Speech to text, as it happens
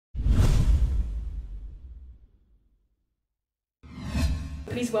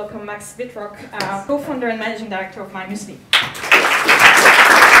Please welcome Max Wittrock, co-founder and managing director of MyMuesli.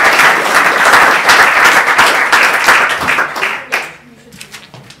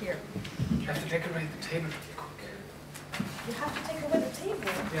 Here. You have to decorate the table really quick. You have to take away the table.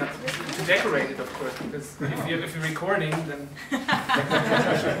 Yeah, to decorate it, of course, because if you're recording, then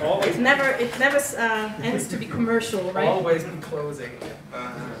it never ends to be commercial, right? Always be closing.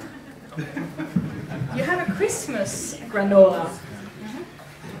 You have a Christmas granola.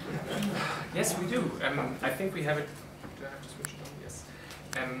 Yes, we do. I think we have it. Do I have to switch it on? Yes.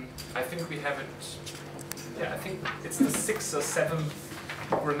 I think we have it. Yeah, I think it's the 6th or 7th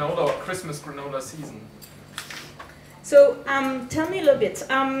granola or Christmas granola season. So tell me a little bit.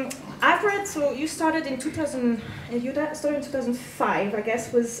 I've read. So you started in 2000. You started in 2005, I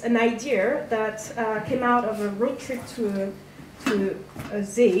guess, was an idea that came out of a road trip to a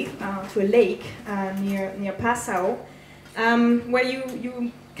see, to a lake near Passau, where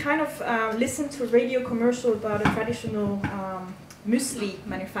you kind of listened to a radio commercial about a traditional muesli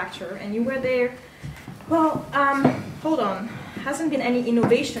manufacturer, and you were there. Well, hold on. Hasn't been any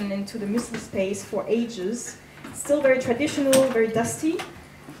innovation into the muesli space for ages. Still very traditional, very dusty,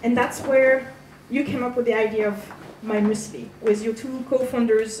 and that's where you came up with the idea of MyMuesli with your two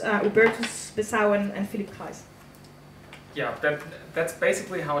co-founders, Hubertus Bissau and Philipp Kreis. Yeah, that's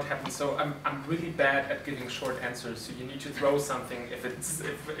basically how it happened. So I'm really bad at giving short answers. So you need to throw something if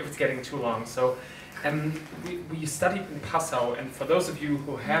it's getting too long. So we studied in Passau, and for those of you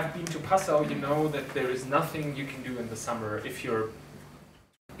who have been to Passau, you know that there is nothing you can do in the summer if you're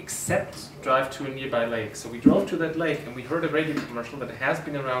except drive to a nearby lake. So we drove to that lake and we heard a radio commercial that has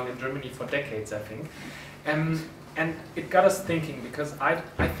been around in Germany for decades, I think, and it got us thinking, because I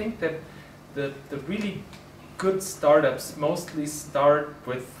think that the really good startups mostly start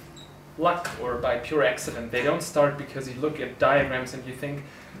with luck or by pure accident. They don't start because you look at diagrams and you think,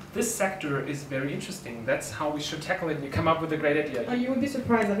 this sector is very interesting, that's how we should tackle it, and you come up with a great idea. Oh, you would be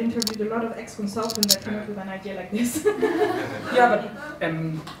surprised. I've interviewed a lot of ex-consultants that come up with an idea like this. Yeah, but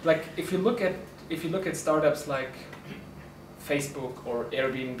like if you look at startups like Facebook or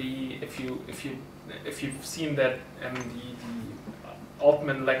Airbnb, if you've seen that the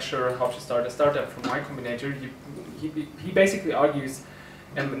Altman lecture, How to Start a Startup from Y Combinator, he basically argues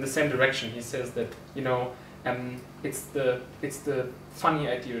in the same direction. He says that, you know, it's the funny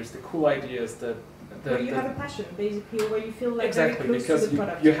ideas, the cool ideas, where you have a passion, basically, where you feel like exactly, very close because to the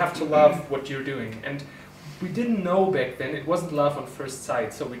product. you have to love what you're doing. And we didn't know back then, it wasn't love on first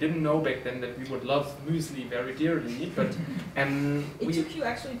sight, so we didn't know back then that we would love muesli very dearly, but it took you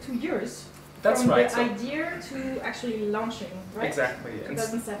actually 2 years. That's from right. the idea to actually launching, right? Exactly.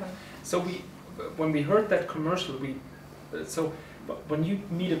 2007. So when we heard that commercial, so when you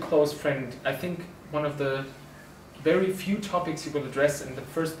meet a close friend, I think one of the very few topics you will address in the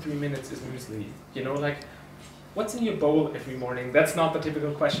first 3 minutes is muesli. You know, like, what's in your bowl every morning? That's not the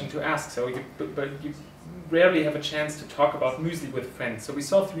typical question to ask. So but you rarely have a chance to talk about muesli with friends. So we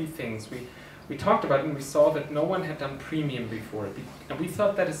saw 3 things. We talked about it and we saw that no one had done premium before. And we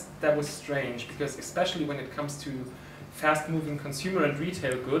thought that was strange, because especially when it comes to fast-moving consumer and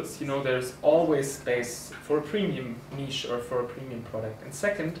retail goods, you know, there's always space for a premium niche or for a premium product. And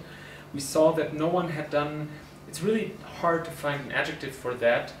second, we saw that no one had done, it's really hard to find an adjective for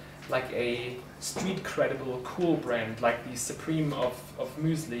that, like a street credible, cool brand, like the Supreme of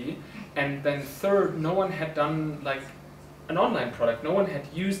muesli. And then third, no one had done like an online product. No one had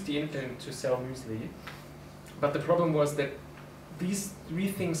used the internet to sell muesli. But the problem was that these 3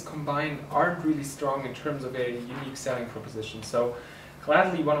 things combined aren't really strong in terms of a unique selling proposition. So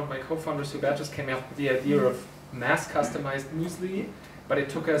gladly, one of my co-founders, Hubertus, came up with the idea of mass customized muesli, but it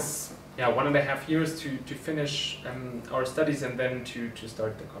took us 1.5 years to finish our studies and then to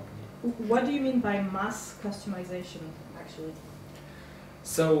start the company. What do you mean by mass customization, actually?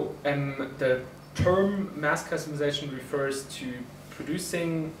 So the term mass customization refers to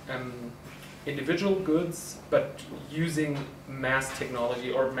producing individual goods, but using mass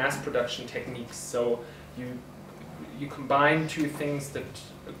technology or mass production techniques. So you combine 2 things that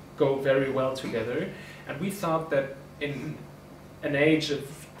go very well together. And we thought that in an age of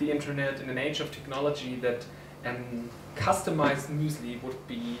the internet, in an age of technology, that customized muesli would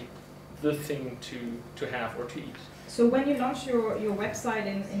be the thing to have or to eat. So when you launched your website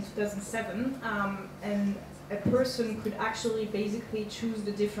in 2007, and a person could actually basically choose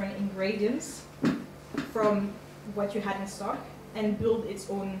the different ingredients from what you had in stock and build its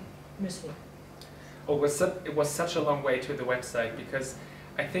own muesli. Oh, it was such a long way to the website, because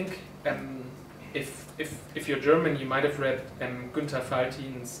I think if you're German, you might have read Günther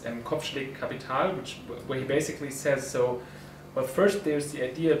Faltin's Kopf schlägt Kapital, where he basically says, so well, first there's the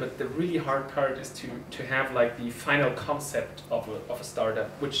idea, but the really hard part is to have like the final concept of a startup,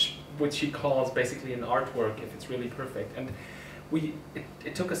 which he calls basically an artwork if it's really perfect. And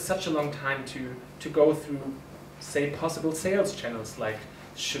it took us such a long time to go through, say, possible sales channels, like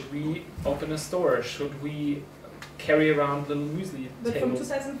should we open a store, should we carry around little muesli But tables. from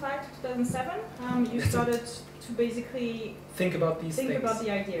 2005 to 2007, you started to basically think about these things. Think about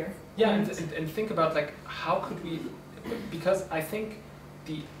the idea. Yeah, and think about like how could we, because I think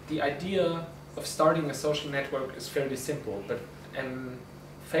the idea of starting a social network is fairly simple, but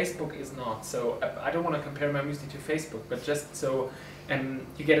Facebook is not. So I don't want to compare MyMuesli to Facebook, but just so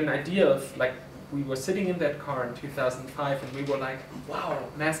you get an idea of, like, we were sitting in that car in 2005 and we were like, wow,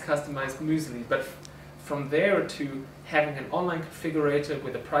 mass customized muesli. But from there to having an online configurator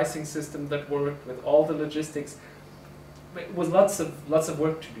with a pricing system that worked, with all the logistics, it was lots of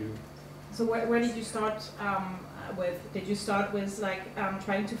work to do. So where did you start with? Did you start with like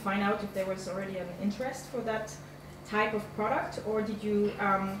trying to find out if there was already an interest for that type of product, or did you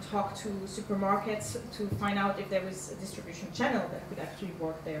talk to supermarkets to find out if there was a distribution channel that could actually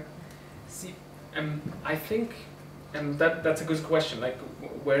work there? See, I think that's a good question, like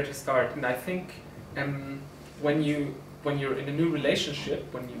where to start. And I think when you're in a new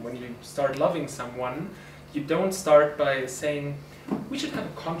relationship, when you start loving someone, you don't start by saying, we should have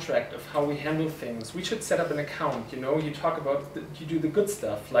a contract of how we handle things. We should set up an account. You know, you talk about you do the good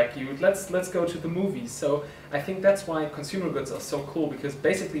stuff, like let's go to the movies. So I think that's why consumer goods are so cool, because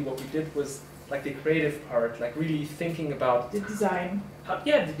basically what we did was like the creative part, like really thinking about the design.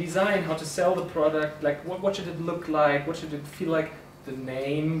 The design, how to sell the product, like what should it look like, what should it feel like, the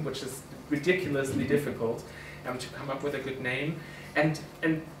name, which is ridiculously difficult, to come up with a good name, and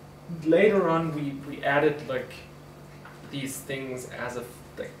later on we added like these things as of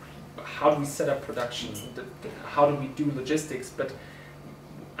like how do we set up production, how do we do logistics. But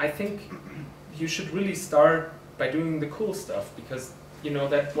I think you should really start by doing the cool stuff, because you know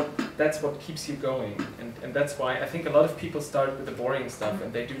that's what keeps you going, and that's why I think a lot of people start with the boring stuff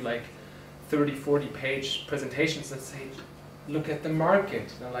and they do like 30-40 page presentations that say, look at the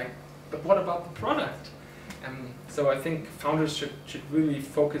market. And they're like, but what about the product? So I think founders should really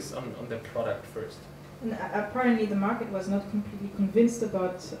focus on the product first. And apparently the market was not completely convinced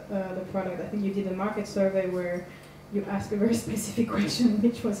about the product. I think you did a market survey where you asked a very specific question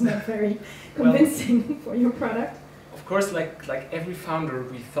which was not very convincing for your product. Of course, like every founder,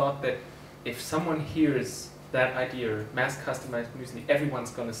 we thought that if someone hears that idea, mass customized muesli,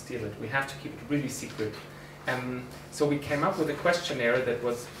 everyone's going to steal it. We have to keep it really secret. So we came up with a questionnaire that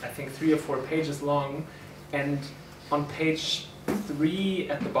was, I think, 3 or 4 pages long, and on page 3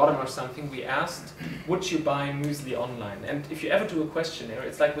 at the bottom or something, we asked, would you buy muesli online? And if you ever do a questionnaire,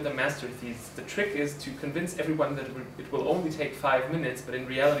 it's like with a master thesis. The trick is to convince everyone that it will only take 5 minutes, but in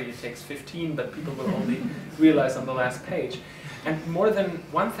reality it takes 15, but people will only realize on the last page. And more than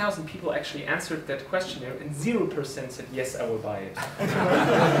 1,000 people actually answered that questionnaire, and 0% said, yes, I will buy it. You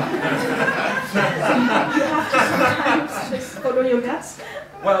have to sometimes just follow your guts.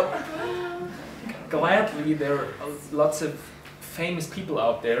 Well, gladly, there are lots of famous people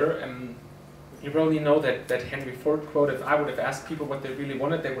out there, and you probably know that Henry Ford quote, if I would have asked people what they really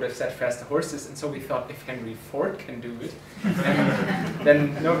wanted, they would have said faster horses. And so we thought, if Henry Ford can do it,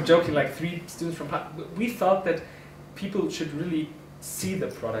 then, no, joking, like 3 students from we thought that people should really see the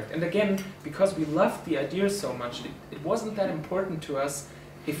product. And again, because we loved the idea so much, it wasn't that important to us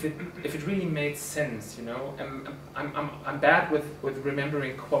if it really made sense, you know. I'm bad with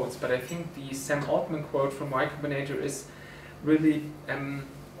remembering quotes, but I think the Sam Altman quote from Y Combinator is really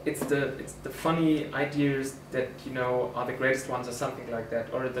it's the funny ideas that, you know, are the greatest ones, or something like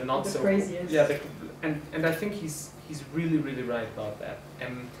that, or the not so craziest. Yeah, and I think he's really right about that.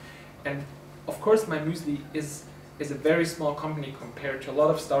 And of course, MyMuesli is a very small company compared to a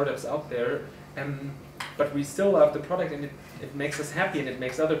lot of startups out there, but we still love the product, and it makes us happy, and it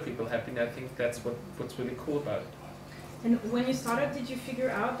makes other people happy, and I think that's what's really cool about it. And when you started, did you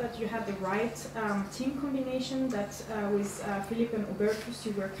figure out that you had the right team combination, that with Philippe and Hubertus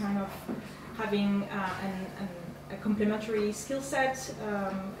you were kind of having a complementary skill set,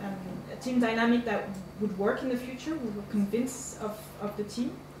 and a team dynamic that would work in the future? We were convinced of the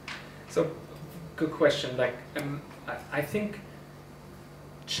team? So, good question. Like, I think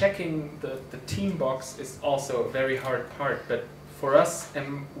checking the team box is also a very hard part, but for us,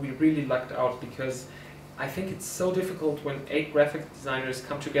 we really lucked out, because I think it's so difficult when 8 graphic designers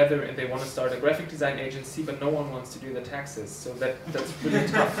come together and they want to start a graphic design agency, but no one wants to do the taxes. So that's really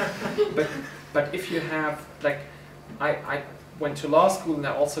tough. But if you have, like, went to law school, and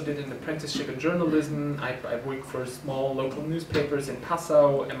I also did an apprenticeship in journalism. I worked for small local newspapers in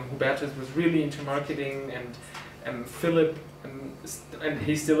Passau. Hubertus was really into marketing, and Philip, and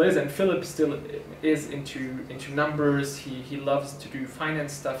he still is, and Philip still is into numbers. He loves to do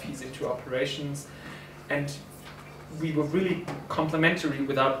finance stuff. He's into operations, and we were really complementary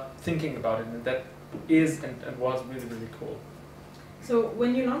without thinking about it, and that is and was really, really cool. So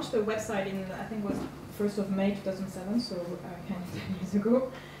when you launched the website in, I think it was 1st of May 2007, so kind of 10 years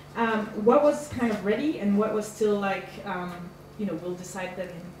ago, what was kind of ready and what was still like, we'll decide then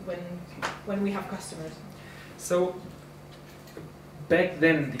when we have customers? So back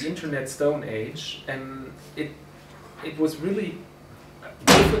then, the internet stone age, it was really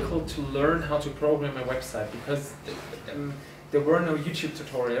difficult to learn how to program a website because there were no YouTube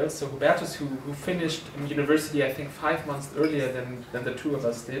tutorials. So Hubertus, who finished in university, I think 5 months earlier than the two of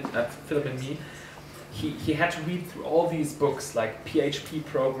us did, Philip and me, he had to read through all these books like PHP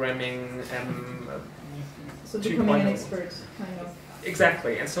programming. So becoming an expert, kind of.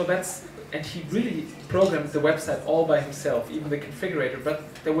 Exactly, and so and he really programmed the website all by himself, even the configurator. But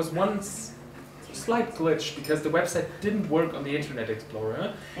there was one slight glitch because the website didn't work on the Internet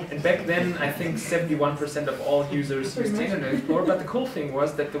Explorer. And back then, I think 71% of all users used the Internet Explorer. But the cool thing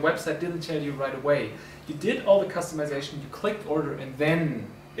was that the website didn't tell you right away. You did all the customization, you clicked order, and then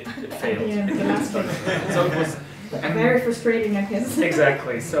it failed. Yeah, the last thing. So it was very frustrating, I guess.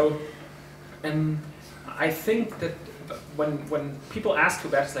 Exactly. So, I think that when people ask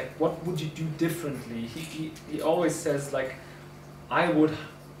Hubertus, like, what would you do differently? He always says, like, I would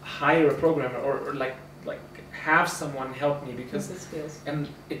hire a programmer or like have someone help me because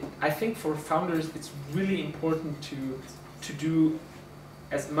I think for founders it's really important to do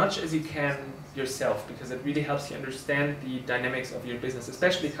as much as you can yourself because it really helps you understand the dynamics of your business,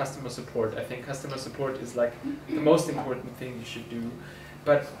 especially customer support. I think customer support is like the most important thing you should do.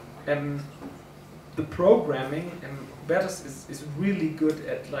 But the programming, Hubertus is really good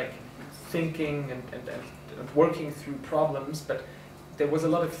at like thinking and working through problems, but there was a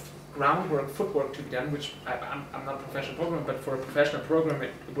lot of groundwork, footwork to be done, which I'm not a professional programmer, but for a professional programmer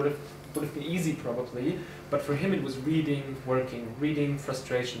it would have been easy probably, but for him it was reading, working, reading,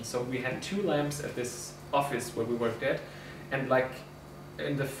 frustration. So we had 2 lamps at this office where we worked at, and like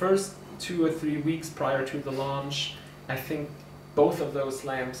in the first 2 or 3 weeks prior to the launch, I think both of those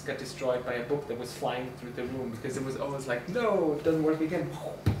lamps got destroyed by a book that was flying through the room because it was always like, no, it doesn't work again.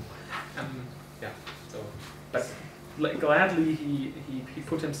 Yeah, so, but like, gladly he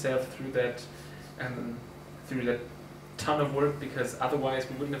put himself through that ton of work because otherwise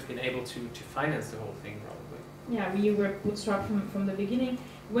we wouldn't have been able to finance the whole thing probably. Yeah, we were bootstrapped from the beginning.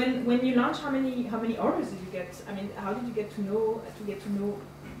 When you launched, how many orders did you get? I mean, how did you get to know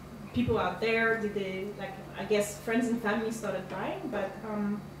people out there? Did they, like, I guess friends and family started buying, but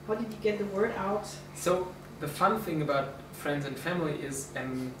how did you get the word out? So the fun thing about friends and family is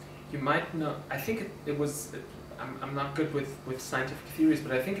you might know, I think it was, I'm not good with scientific theories,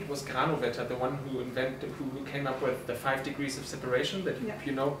 but I think it was Granovetter, the one who came up with the 5 degrees of separation that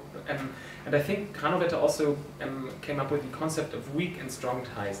you know, and I think Granovetter also came up with the concept of weak and strong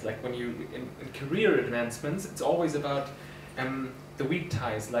ties. Like when you in career advancements, it's always about the weak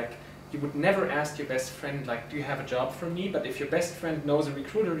ties. Like you would never ask your best friend, like, do you have a job for me? But if your best friend knows a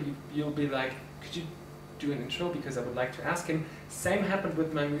recruiter, you'll be like, could you do an intro because I would like to ask him. Same happened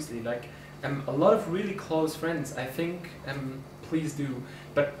with MyMuesli. Like a lot of really close friends, I think, please do,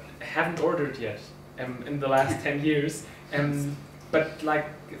 but haven't ordered yet in the last 10 years. But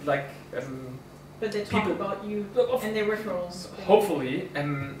but they talk about you and their referrals. Hopefully,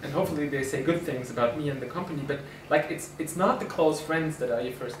 and hopefully they say good things about me and the company. But like it's not the close friends that are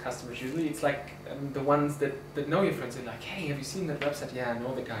your first customers. Usually, it's like the ones that know your friends. They're like, hey, have you seen that website? Yeah, I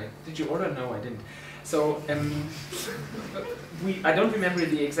know the guy. Did you order? No, I didn't. So I don't remember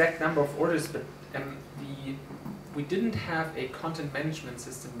the exact number of orders, but we didn't have a content management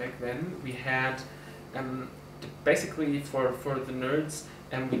system back then. We had basically for the nerds.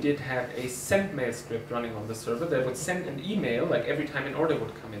 And we did have a send mail script running on the server that would send an email like every time an order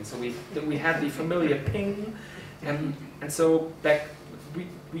would come in. So we had the familiar ping, and so back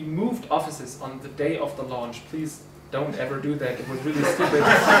we moved offices on the day of the launch. Please don't ever do that. It was really stupid.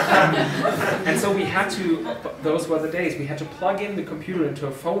 And so we had to. Those were the days we had to plug in the computer into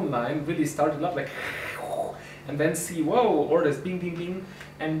a phone line, really start it up like, and then see orders, bing bing bing,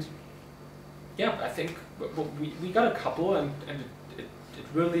 and yeah, I think we got a couple and it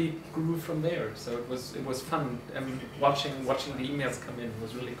really grew from there. So it was fun. Watching the emails come in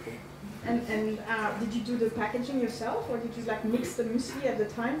was really cool. And did you do the packaging yourself, or did you like mix the muesli at the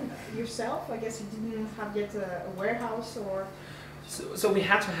time yourself? I guess you didn't have yet a warehouse, or... So we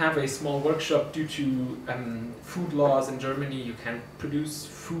had to have a small workshop due to food laws in Germany. You can't produce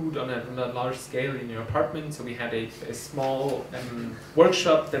food on a large scale in your apartment. So we had a small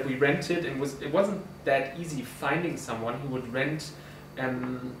workshop that we rented, and it wasn't that easy finding someone who would rent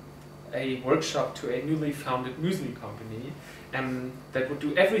a workshop to a newly founded muesli company that would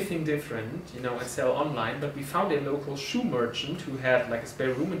do everything different, you know, and sell online. But we found a local shoe merchant who had like a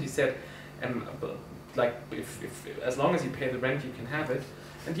spare room, and he said, like if as long as you pay the rent, you can have it.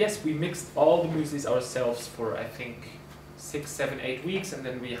 And yes, we mixed all the mueslis ourselves for I think 6, 7, 8 weeks, and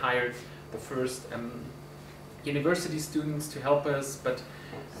then we hired the first university students to help us. But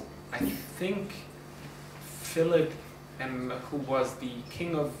I think Philip, who was the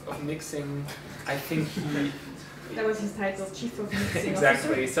king of mixing, I think he... That was his title, Chief of Mixing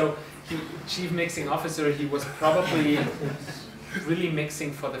Exactly. Officer. So, Chief Mixing Officer, he was probably really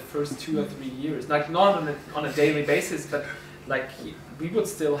mixing for the first 2 or 3 years. Like not on a daily basis, but like we would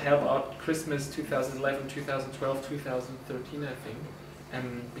still help out Christmas 2011, 2012, 2013, I think,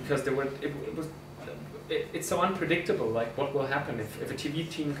 because there were it's so unpredictable. Like what will happen if a TV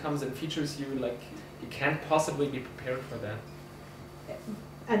team comes and features you? Like you can't possibly be prepared for that.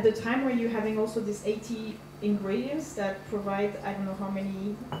 At the time, were you having also these 80 ingredients that provide, I don't know how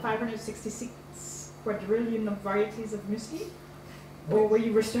many, 566 quadrillion of varieties of muesli? Or were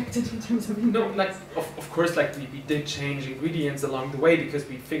you restricted in terms of ingredients? No, like of course, like we did change ingredients along the way, because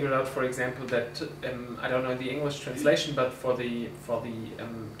we figured out, for example, that I don't know the English translation, but for the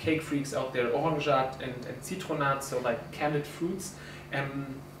cake freaks out there, orangeat and citronat, so like candied fruits,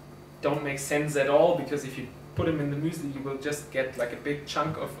 don't make sense at all, because if you put them in the muesli, you will just get like a big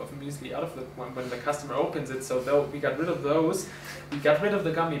chunk of muesli out of it when the customer opens it. So though we got rid of those, we got rid of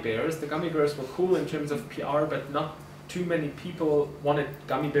the gummy bears. The gummy bears were cool in terms of PR, but not too many people wanted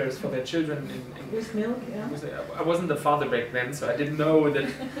gummy bears for their children. With milk, yeah. I wasn't a father back then, so I didn't know that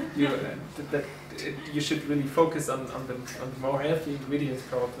you should really focus on the more healthy ingredients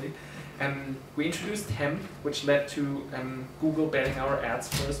probably. We introduced hemp, which led to Google banning our ads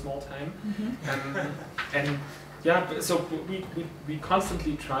for a small time. And yeah, so we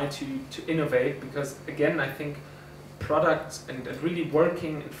constantly try to innovate, because again, I think product and really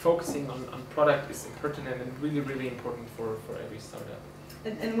working and focusing on product is pertinent and really important for every startup.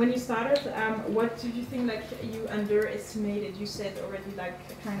 And when you started, what did you think like you underestimated? You said already like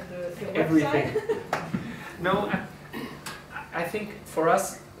kind of the Everything. website. No, I think for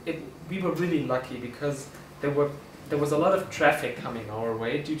us we were really lucky, because there was a lot of traffic coming our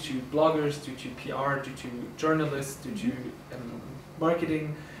way due to bloggers, due to PR, due to journalists, due to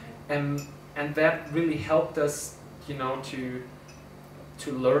marketing, and that really helped us, you know,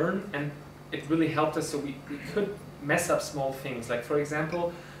 to learn, and it really helped us so we could mess up small things. Like for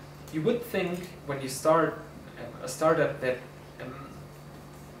example, you would think when you start a startup that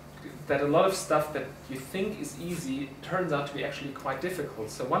that a lot of stuff that you think is easy turns out to be actually quite difficult.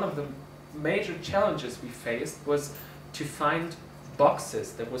 So one of the major challenges we faced was to find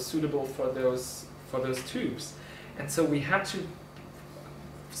boxes that were suitable for those tubes, and so we had to.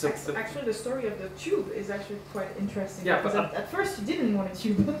 So actually, the story of the tube is actually quite interesting. Yeah, because at first you didn't want a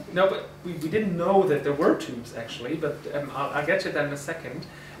tube. No, but we didn't know that there were tubes actually. But I'll get to that in a second.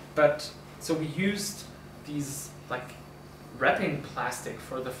 But so we used these like wrapping plastic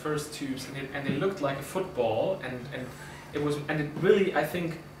for the first tubes, and they looked like a football, and it really, I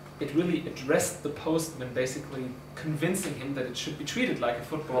think it really addressed the postman, basically convincing him that it should be treated like a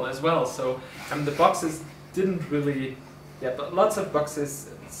football as well. So the boxes didn't really, yeah, but lots of boxes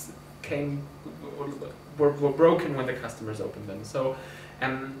were broken when the customers opened them. So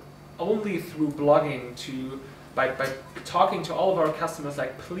only through blogging, by talking to all of our customers,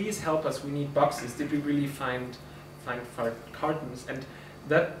 like please help us, we need boxes, did we really find cartons. And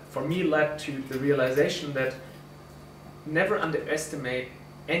that for me led to the realization that never underestimate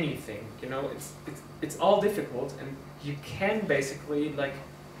anything. You know, it's all difficult, and you can basically like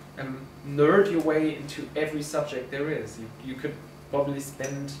nerd your way into every subject there is. You could probably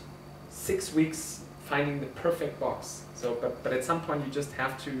spend 6 weeks finding the perfect box. So, but at some point you just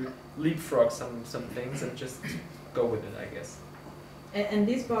have to leapfrog some things and just go with it, I guess. And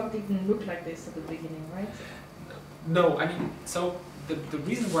this box didn't look like this at the beginning, right? No, I mean, so the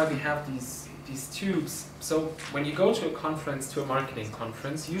reason why we have these tubes, so when you go to a conference, to a marketing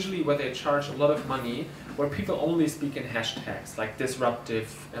conference, usually where they charge a lot of money, where people only speak in hashtags like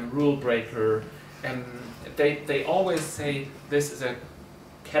disruptive and rule breaker, and they always say this is a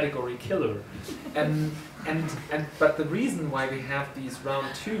category killer. But the reason why we have these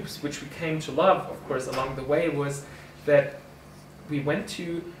round tubes, which we came to love, of course, along the way, was that we went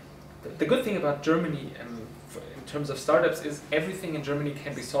to, the good thing about Germany in terms of startups is everything in Germany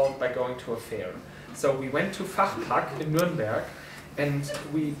can be solved by going to a fair. So we went to Fachpack in Nuremberg, and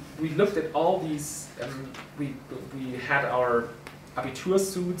we looked at all these, we had our Abitur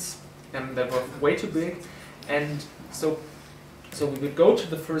suits that were way too big, and so we would go to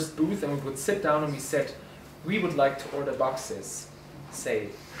the first booth and we would sit down and we said, we would like to order boxes, say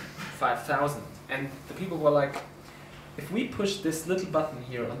 5,000. And the people were like, if we push this little button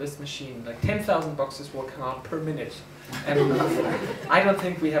here on this machine, like 10,000 boxes will come out per minute. And I don't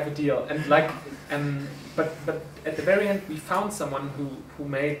think we have a deal. And like, but at the very end we found someone who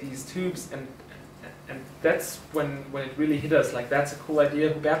made these tubes, and that's when it really hit us. Like, that's a cool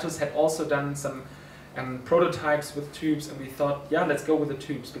idea. Hubertus had also done some prototypes with tubes, and we thought, yeah, let's go with the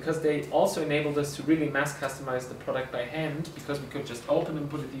tubes, because they also enabled us to really mass customize the product by hand, because we could just open and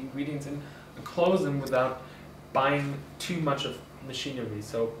put the ingredients in and close them without buying too much of machinery.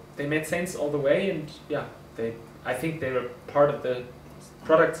 So they made sense all the way, and yeah, I think they were part of the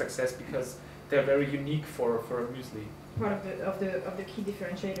product success because they're very unique for a muesli. Part of the key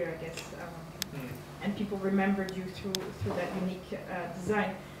differentiator, I guess. And people remembered you through that unique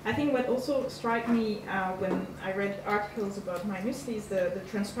design. I think what also struck me when I read articles about MyMuesli is the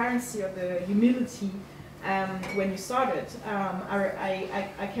transparency or the humility when you started.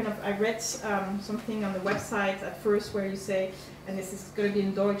 I read something on the website at first where you say, and this is going to be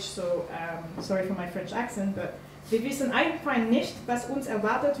in Deutsch, so sorry for my French accent, but wir wissen einfach nicht, was uns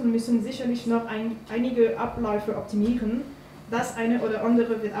erwartet und müssen sicherlich noch einige Abläufe optimieren. Das eine oder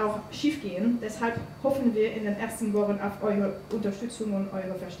andere wird auch schiefgehen. Deshalb hoffen wir in den ersten Wochen auf eure Unterstützung und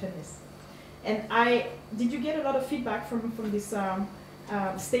eure Verständnis. And did you get a lot of feedback from these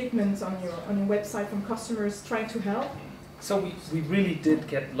statements on your website from customers trying to help? So we really did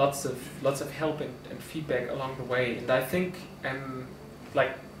get lots of help and feedback along the way, and I think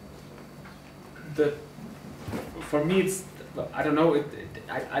like for me it's, I don't know,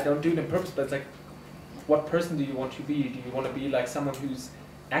 I don't do it on purpose, but it's like, what person do you want to be? Do you want to be like someone who's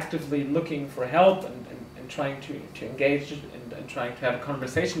actively looking for help and trying to engage and trying to have a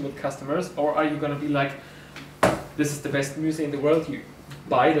conversation with customers, or are you going to be like, this is the best muesli in the world, you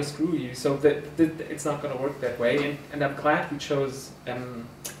buy it or screw you? So that it's not going to work that way, and I'm glad we chose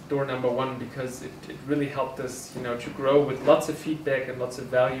door number one, because it really helped us, to grow with lots of feedback and lots of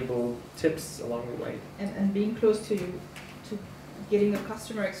valuable tips along the way. And being close to you, to getting a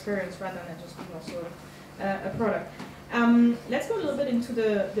customer experience rather than just being also a product. Let's go a little bit into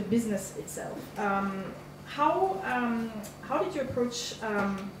the business itself. How did you approach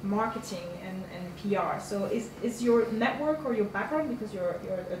marketing and PR? So is your network or your background, because you're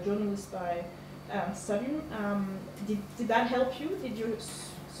a journalist by studying, did that help you?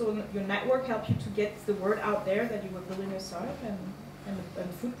 So your network help you to get the word out there that you were building a startup and a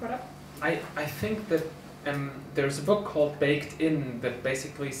food product? I think that there's a book called Baked In that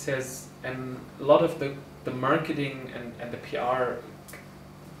basically says a lot of the marketing and the PR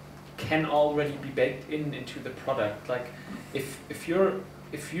can already be baked into the product. Like if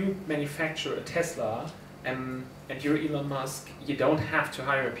you manufacture a Tesla and you're Elon Musk, you don't have to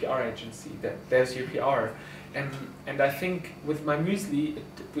hire a PR agency. There's your PR. And I think with MyMuesli,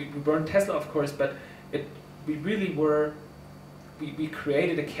 we weren't Tesla, of course, but we really were. We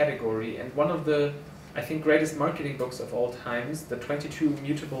created a category, and one of the, I think, greatest marketing books of all times, The 22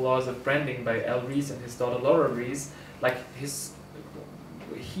 Mutable Laws of Branding by Al Ries and his daughter Laura Ries, like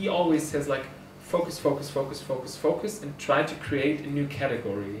he always says like, focus, focus, focus, focus, focus, and try to create a new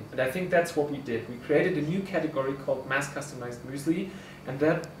category. And I think that's what we did. We created a new category called mass customized muesli, and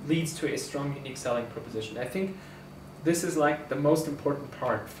that leads to a strong, unique selling proposition. I think this is like the most important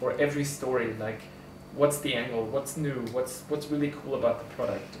part for every story. Like, what's the angle? What's new? What's really cool about the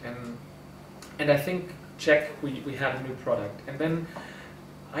product? And I think, check, we had a new product. And then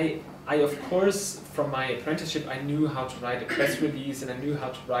I of course, from my apprenticeship, I knew how to write a press release, and I knew how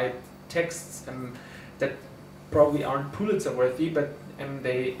to write texts that probably aren't Pulitzer worthy, but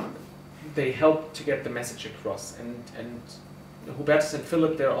they help to get the message across. And Hubertus and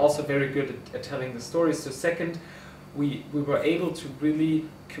Philip, they're also very good at telling the stories. So second, we were able to really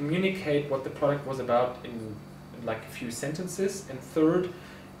communicate what the product was about in like a few sentences. And third,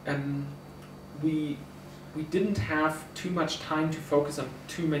 we didn't have too much time to focus on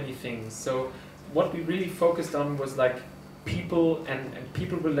too many things. So what we really focused on was like people and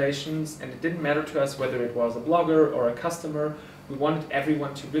people relations, and it didn't matter to us whether it was a blogger or a customer we wanted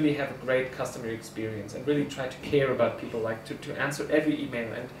everyone to really have a great customer experience and really try to care about people, like to answer every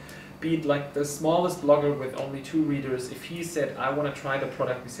email. And be it like the smallest blogger with only 2 readers, if he said, I want to try the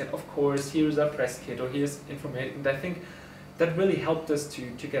product, we said, of course, here's our press kit, or here's information. And I think that really helped us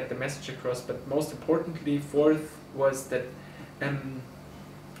to get the message across. But most importantly, fourth, was that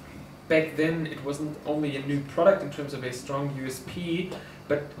back then it wasn't only a new product in terms of a strong USP,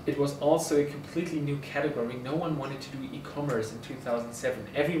 but it was also a completely new category. No one wanted to do e-commerce in 2007.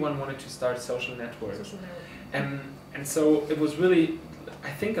 Everyone wanted to start social networks. And so it was really,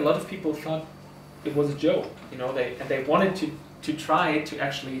 I think a lot of people thought it was a joke, you know, they wanted to try to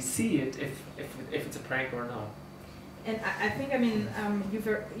actually see it if it's a prank or not. And I think, I mean,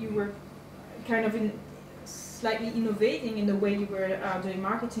 you were kind of slightly innovating in the way you were doing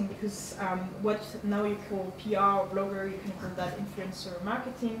marketing, because what now you call PR or blogger, you can call that influencer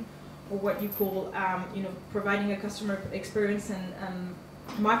marketing, or what you call you know, providing a customer experience and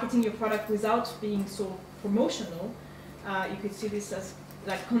marketing your product without being so promotional. You could see this as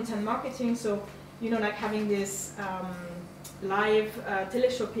like content marketing. So, you know, like having this live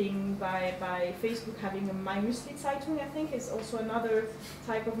teleshopping by Facebook, having a MyMuesli Zeitung, I think, is also another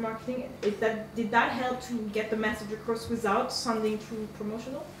type of marketing. Did that help to get the message across without sounding too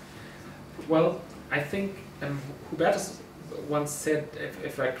promotional? Well, I think Hubertus once said,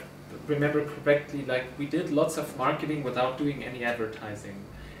 if I remember correctly, like we did lots of marketing without doing any advertising.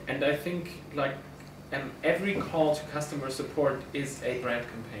 And I think like every call to customer support is a brand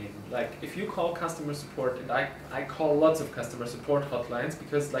campaign. Like if you call customer support, and I call lots of customer support hotlines,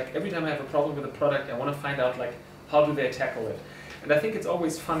 because like every time I have a problem with a product, I want to find out like how do they tackle it. And I think it's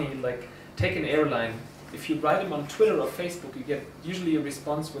always funny, like take an airline. If you write them on Twitter or Facebook, you get usually a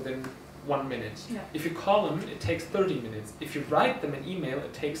response within 1 minute. Yeah. If you call them, it takes 30 minutes. If you write them an email,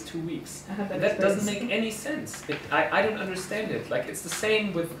 it takes 2 weeks. And that doesn't make any sense. I don't understand it. Like it's the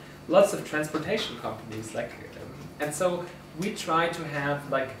same with lots of transportation companies. Like, and so we try to have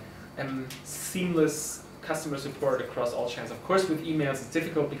like seamless customer support across all channels. Of course, with emails, it's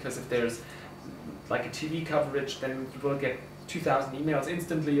difficult because if there's like a TV coverage, then you will get 2,000 emails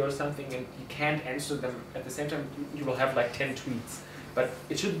instantly or something, and you can't answer them at the same time. You will have like 10 tweets. But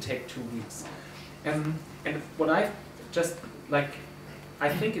it shouldn't take 2 weeks. And what I just like, I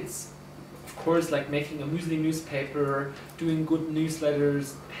think it's, of course, like making a Muesli newspaper, doing good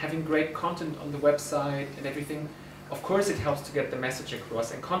newsletters, having great content on the website and everything. Of course, it helps to get the message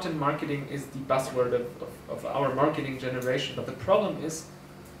across. And content marketing is the buzzword of our marketing generation. But the problem is,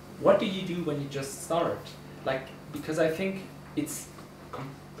 what do you do when you just start? Like, because I think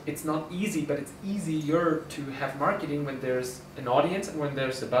it's not easy, but it's easier to have marketing when there's an audience and when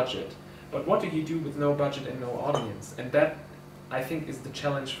there's a budget. But what do you do with no budget and no audience? And that, I think, is the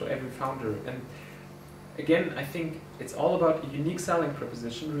challenge for every founder. And again, I think it's all about a unique selling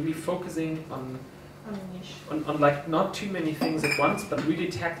proposition, really focusing on like not too many things at once, but really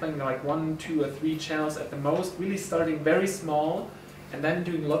tackling like 1, 2, or 3 channels at the most, really starting very small, and then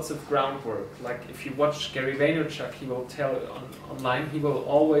doing lots of groundwork. Like if you watch Gary Vaynerchuk, he will tell online, he will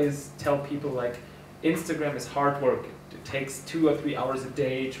always tell people like Instagram is hard work. It takes 2 or 3 hours a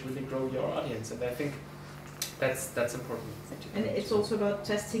day to really grow your audience, and I think that's important. And it's also about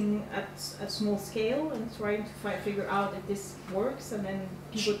testing at small scale and trying to figure out if this works, and then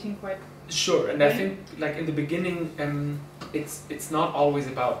pivoting quite. Sure, and I think like in the beginning, it's not always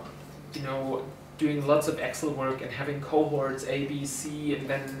about, you know, doing lots of Excel work and having cohorts A, B, C, and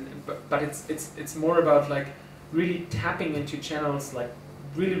then but it's more about like really tapping into channels like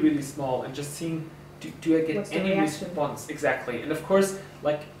really small and just seeing do I get What's any response exactly. And of course,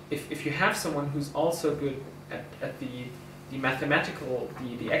 like if you have someone who's also good at the mathematical,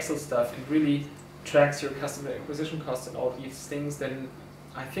 the Excel stuff, and really tracks your customer acquisition costs and all these things, then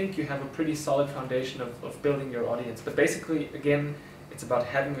I think you have a pretty solid foundation of building your audience. But basically, again, it's about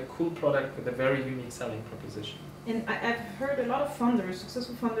having a cool product with a very unique selling proposition. And I've heard a lot of founders,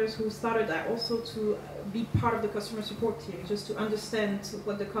 successful founders, who started that also to be part of the customer support team, just to understand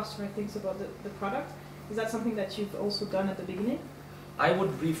what the customer thinks about the product. Is that something that you've also done at the beginning? I would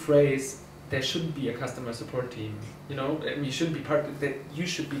rephrase, there shouldn't be a customer support team. You know, and you shouldn't be part of that. You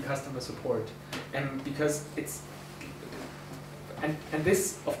should be customer support, and because it's. And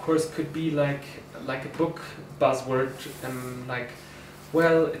this, of course, could be like a book buzzword, like,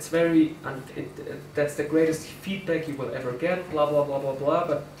 well, it's very, that's the greatest feedback you will ever get, blah blah blah blah blah.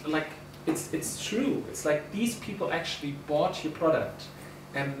 But like, it's true. It's like these people actually bought your product,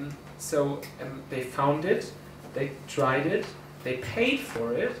 and so they found it, they tried it, they paid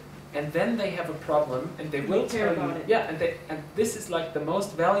for it, and then they have a problem, and they will tell you. Yeah, and this is like the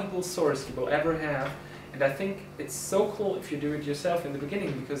most valuable source you will ever have. And I think it's so cool if you do it yourself in the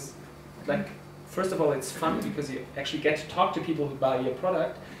beginning, because like, first of all, it's fun because you actually get to talk to people who buy your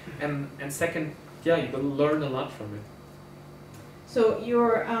product, and second, yeah, you will learn a lot from it. So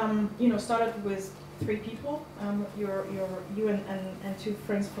you're, started with 3 people. You and 2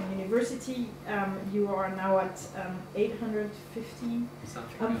 friends from university. You are now at 850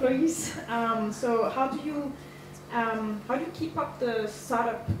 employees. So how do you keep up the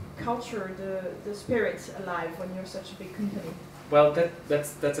startup culture, the spirit alive when you're such a big company? Well,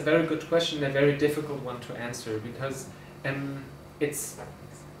 that's a very good question, a very difficult one to answer, because it's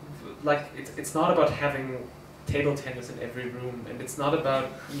not about having table tennis in every room, and it's not about,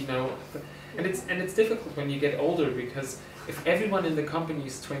 and it's difficult when you get older, because if everyone in the company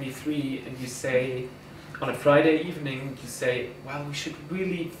is 23 and you say on a Friday evening, you say, well, we should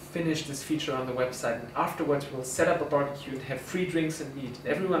really finish this feature on the website, and afterwards we'll set up a barbecue and have free drinks and meat.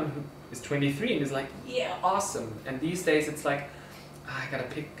 Everyone who is 23 and is like, yeah, awesome. And these days it's like, I gotta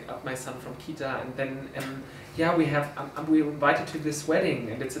pick up my son from Kita, and then yeah, we're invited to this wedding,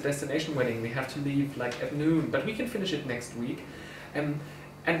 and it's a destination wedding. We have to leave like at noon, but we can finish it next week, and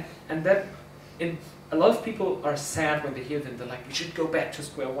that, a lot of people are sad when they hear them. They're like, we should go back to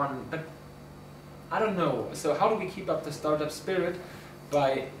square one, but I don't know. So how do we keep up the startup spirit?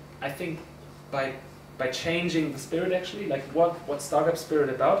 I think by changing the spirit, actually. Like what startup spirit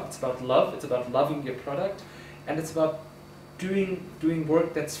about? It's about love. It's about loving your product, and it's about doing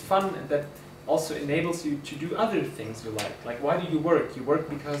work that's fun and that also enables you to do other things you like. Like, why do you work? You work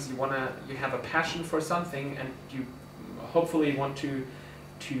because you have a passion for something, and you hopefully want to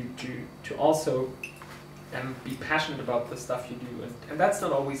also be passionate about the stuff you do. And that's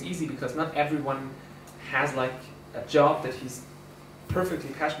not always easy, because not everyone has like a job that he's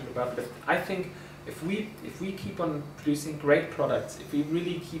perfectly passionate about. But I think if we keep on producing great products, if we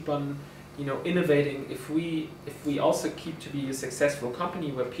really keep on innovating, if we also keep to be a successful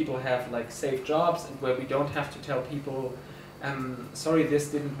company where people have like safe jobs, and where we don't have to tell people, sorry, this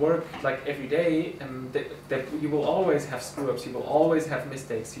didn't work like every day, that you will always have screw-ups, you will always have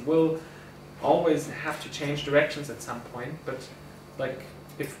mistakes, you will always have to change directions at some point. But like,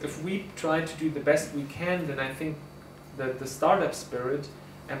 if we try to do the best we can, then I think that the startup spirit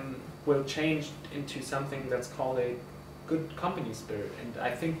will change into something that's called a good company spirit, and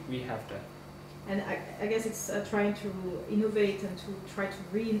I think we have that. And I guess it's trying to innovate and to try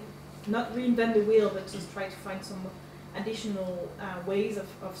to not reinvent the wheel, but just try to find some additional ways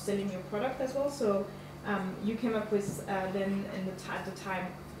of selling your product as well. So you came up with then at the time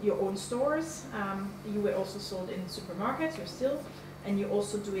your own stores. You were also sold in supermarkets, you're still, and you're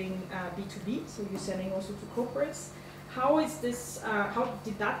also doing B2B, so you're selling also to corporates. How is this? How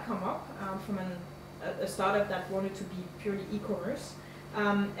did that come up from a startup that wanted to be purely e-commerce,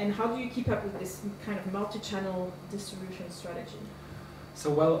 and how do you keep up with this kind of multi-channel distribution strategy? So,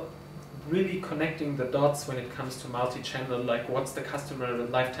 well, really connecting the dots when it comes to multi-channel, like what's the customer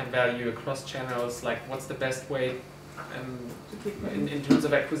lifetime value across channels, like what's the best way in terms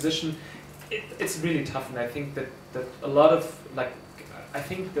of acquisition, it's really tough. And I think that a lot of, like, I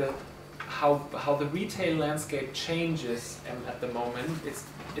think how the retail landscape changes at the moment,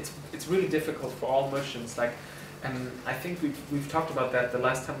 it's really difficult for all merchants. Like, I think we've talked about that the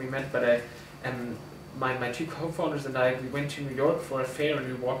last time we met, but my 2 co-founders and I, we went to New York for a fair, and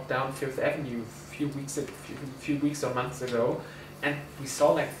we walked down Fifth Avenue a few weeks or months ago, and we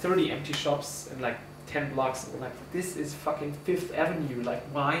saw like 30 empty shops in like 10 blocks, and we're like, this is fucking Fifth Avenue, like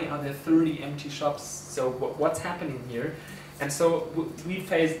why are there 30 empty shops? So what's happening here? And so we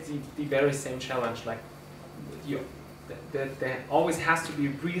faced the very same challenge, like there always has to be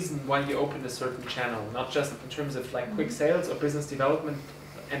a reason why you open a certain channel, not just in terms of like quick sales or business development.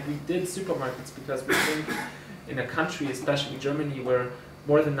 And we did supermarkets because we think in a country, especially Germany, where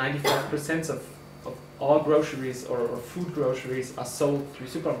more than 95% of all groceries or food groceries are sold through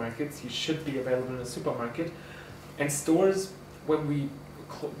supermarkets, you should be available in a supermarket. And stores, when we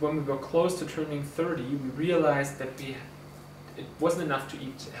were close to turning 30, we realized that it wasn't enough to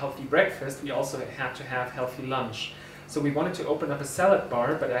eat healthy breakfast, we also had to have healthy lunch. So we wanted to open up a salad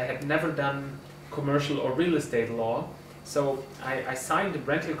bar, but I had never done commercial or real estate law. So I signed a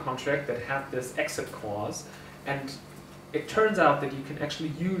rental contract that had this exit clause, and it turns out that you can actually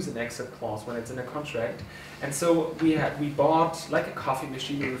use an exit clause when it's in a contract. And so we bought like a coffee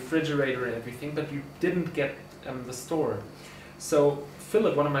machine, a refrigerator and everything, but we didn't get the store. So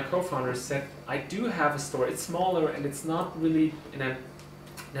Philip, one of my co-founders, said, I do have a store, it's smaller and it's not really in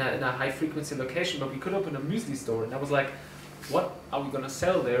a high frequency location, but we could open a muesli store. And I was like, what are we going to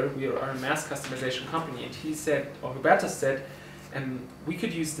sell there? We are a mass customization company. And he said, or Hubertus said, and we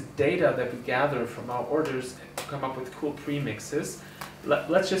could use the data that we gather from our orders to come up with cool premixes.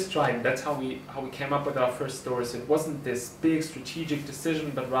 Let's just try it. That's how we came up with our first stores. It wasn't this big strategic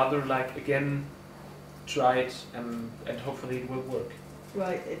decision, but rather like, again, try it and hopefully it will work.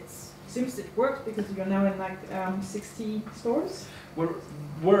 Well, it seems it worked because you're now in like 60 stores.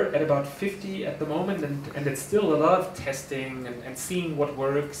 We're at about 50 at the moment, and it's still a lot of testing and seeing what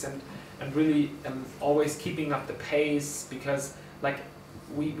works and really always keeping up the pace, because like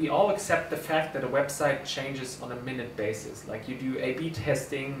we all accept the fact that a website changes on a minute basis. Like you do A/B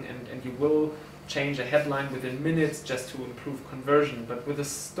testing and you will change a headline within minutes just to improve conversion. But with a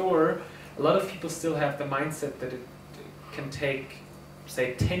store, a lot of people still have the mindset that it can take,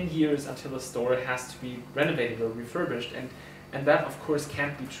 say, 10 years until a store has to be renovated or refurbished, and that of course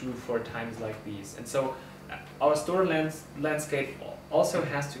can't be true for times like these. And so our store landscape also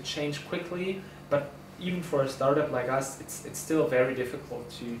has to change quickly, but even for a startup like us, it's still very difficult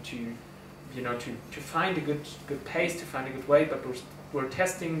to find a good pace, to find a good way. But we're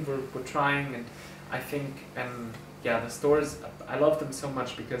testing, we're trying, and I think yeah, the stores, I love them so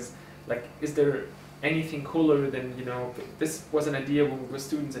much, because like, is there anything cooler than, this was an idea when we were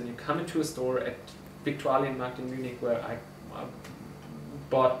students, and you come into a store at Viktualienmarkt in Munich, where I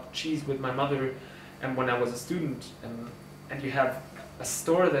bought cheese with my mother, and when I was a student, and you have a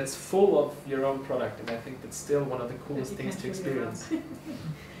store that's full of your own product, and I think that's still one of the coolest things to experience.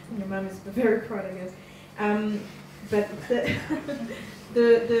 Your mom is very proud, I guess. But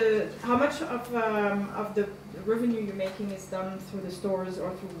the how much of the revenue you're making is done through the stores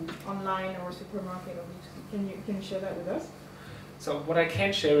or through online or supermarket or B2C? Can you share that with us? So what I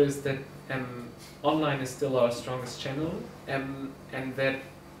can share is that online is still our strongest channel, and that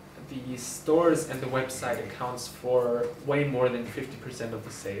the stores and the website accounts for way more than 50% of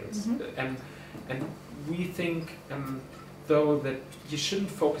the sales. Mm-hmm. And we think, though, that you shouldn't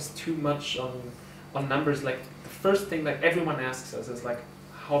focus too much on numbers. Like, the first thing that everyone asks us is like,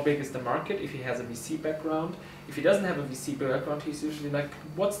 how big is the market if he has a VC background? If he doesn't have a VC background, he's usually like,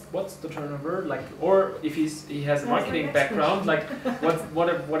 what's the turnover? Like, or if he has a marketing background, like,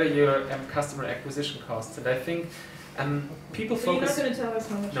 what are your customer acquisition costs? And I think people so focus. You're not going to tell us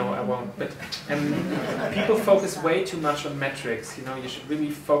how much. No, I won't. But people focus way too much on metrics. You should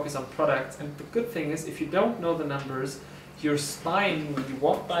really focus on products. And the good thing is, if you don't know the numbers, your spine, when you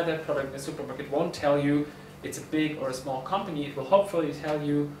walk by that product in a supermarket, won't tell you it's a big or a small company. It will hopefully tell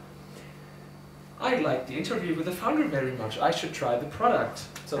you, I like the interview with the founder very much. I should try the product.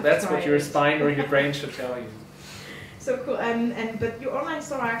 So that's what your spine or your brain should tell you. So cool. But your online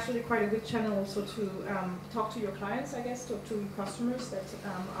store are actually quite a good channel also to talk to your clients, I guess, talk to your customers that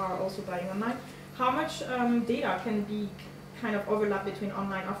are also buying online. How much data can be kind of overlap between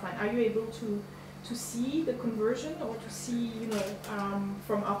online and offline? Are you able to see the conversion, or to see,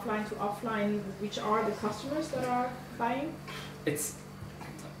 from offline to offline, which are the customers that are buying? It's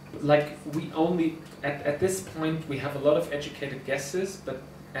like, we only, at this point, we have a lot of educated guesses, but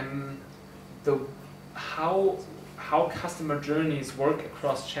how customer journeys work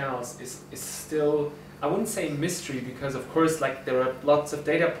across channels is still, I wouldn't say mystery, because of course, like, there are lots of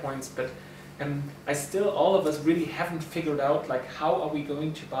data points, but all of us really haven't figured out, like, how are we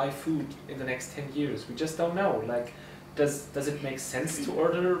going to buy food in the next 10 years? We just don't know. Like, does it make sense to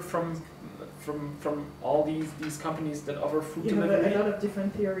order from all these companies that offer food delivery? A lot of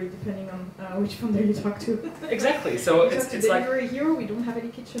different theory depending on which founder you talk to. Exactly. So it's like, delivery here, we don't have any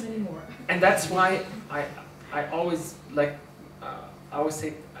kitchen anymore. And that's why I always like I always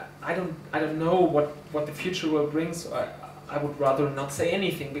say I don't know what the future will bring. So I would rather not say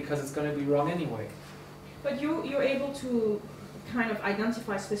anything, because it's going to be wrong anyway. But you're able to kind of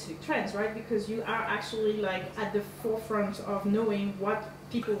identify specific trends, right? Because you are actually like at the forefront of knowing what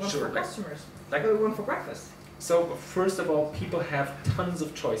people want for customers, like want for breakfast. So first of all, people have tons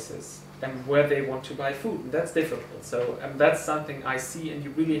of choices and where they want to buy food, and that's difficult. So that's something I see, and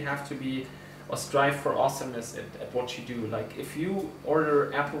you really have to be or strive for awesomeness at what you do. Like, if you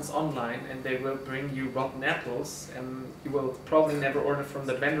order apples online and they will bring you rotten apples, and you will probably never order from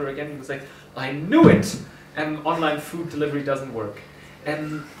that vendor again, you will say, I knew it! And online food delivery doesn't work.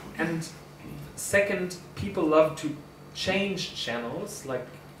 And second, people love to change channels. Like,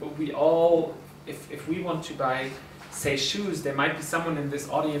 we all, if we want to buy, say, shoes, there might be someone in this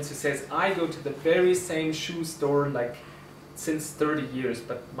audience who says, I go to the very same shoe store like since 30 years,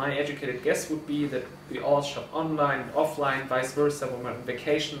 but my educated guess would be that we all shop online and offline, vice versa. When we're on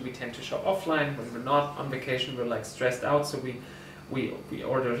vacation, we tend to shop offline. When we're not on vacation, we're like stressed out, so we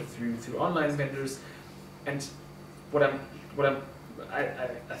order through online vendors. And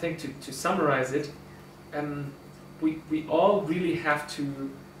I think to summarize it, we all really have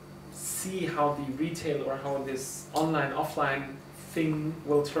to see how the retail or how this online offline thing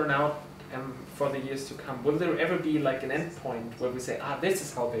will turn out for the years to come. Will there ever be like an end point where we say, this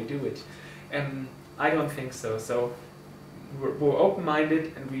is how they do it? I don't think so. So we're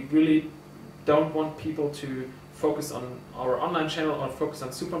open-minded, and we really don't want people to focus on our online channel or focus on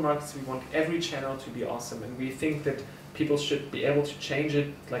supermarkets. We want every channel to be awesome, and we think that people should be able to change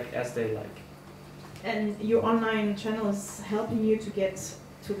it like as they like. And your online channel is helping you to get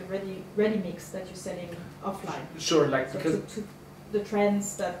to the ready mix that you're selling offline. Sure, like so because to the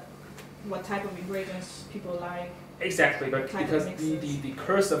trends, that what type of ingredients people like. Exactly, but because the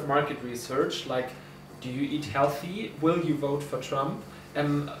curse of market research, like, do you eat healthy? Will you vote for Trump?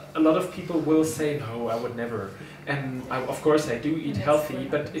 A lot of people will say, no, I would never. And of course I do eat healthy,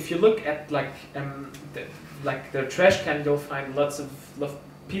 but if you look at like the trash can, you'll find lots of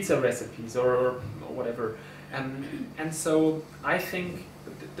pizza recipes or whatever. And so I think,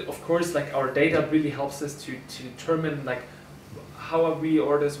 of course, like our data really helps us to determine like how are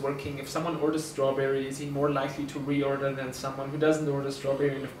reorders working. If someone orders strawberry, is he more likely to reorder than someone who doesn't order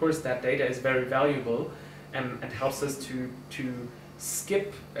strawberry? And of course that data is very valuable and helps us to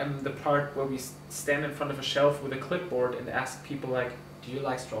skip the part where we stand in front of a shelf with a clipboard and ask people like, do you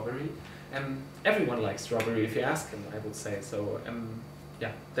like strawberry? Everyone likes strawberry if you ask them, I would say. So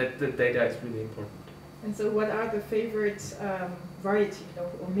yeah, the data is really important. And so what are the favorite variety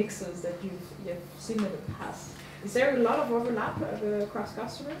or mixes that you've seen in the past? Is there a lot of overlap across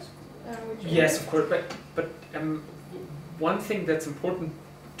customers? Yes, of course, but one thing that's important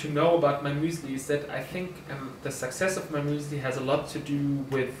to know about MyMuesli is that I think the success of MyMuesli has a lot to do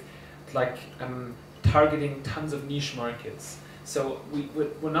with like targeting tons of niche markets. So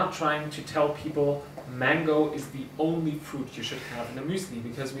we're not trying to tell people mango is the only fruit you should have in a muesli,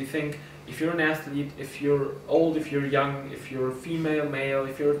 because we think if you're an athlete, if you're old, if you're young, if you're female, male,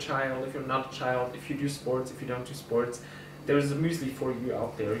 if you're a child, if you're not a child, if you do sports, if you don't do sports, there is a muesli for you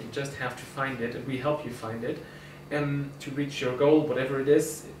out there. You just have to find it, and we help you find it. To reach your goal, whatever it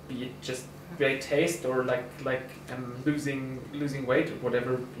is, be it just great taste or like losing weight or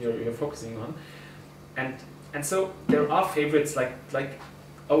whatever you're focusing on. And so there are favorites like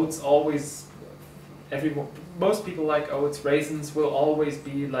oats. Always, most people like oats. Raisins will always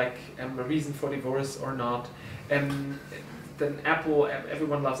be like a reason for divorce or not. Then apple,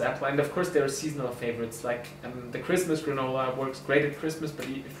 everyone loves apple, and of course there are seasonal favorites like the Christmas granola works great at Christmas, but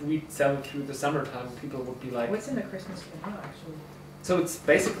if we sell it through the summertime, people would be like, what's in the Christmas granola actually? So it's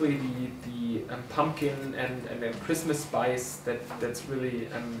basically the pumpkin and the Christmas spice that's really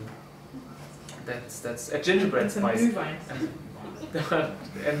that's a gingerbread spice.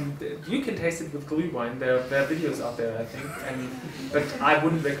 And you can taste it with glühwein. There are videos out there, I think, but I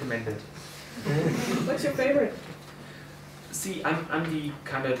wouldn't recommend it. What's your favorite? See, I'm the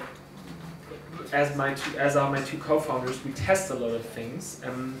kind of, as are my two co-founders, we test a lot of things,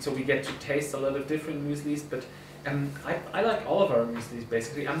 so we get to taste a lot of different mueslis, but I like all of our mueslis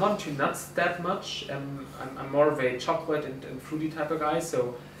basically. I'm not into nuts that much, I'm more of a chocolate and fruity type of guy,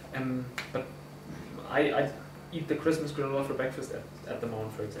 so, but I eat the Christmas granola for breakfast at the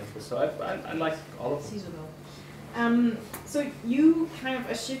moment, for example, so I like all of them. Seasonal. So you kind of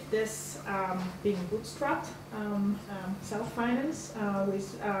achieved this being bootstrapped, self-finance,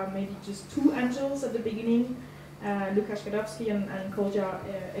 with maybe just two angels at the beginning, Lukas Gadowski and Kolja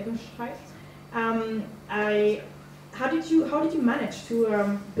Ebenschheit. How did you manage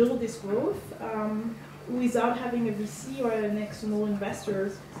to build this growth without having a VC or an external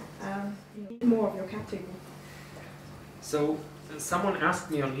investors? More of your cap table. So someone asked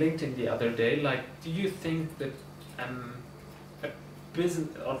me on LinkedIn the other day, like, do you think that a business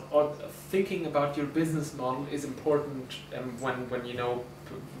or thinking about your business model is important when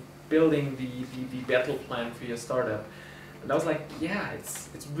building the battle plan for your startup? And I was like, yeah,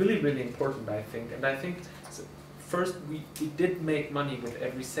 it's really important, I think. And I think first we did make money with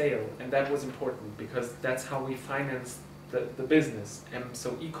every sale, and that was important because that's how we financed the business. And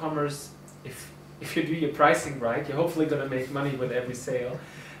so e-commerce, if you do your pricing right, you're hopefully going to make money with every sale.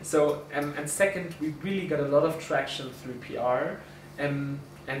 So, and second, we really got a lot of traction through PR. And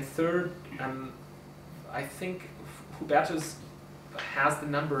third, I think Hubertus has the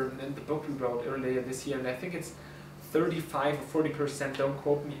number in the book we wrote earlier this year, and I think it's 35 or 40%, don't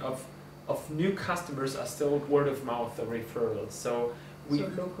quote me, of new customers are still word of mouth or referrals. So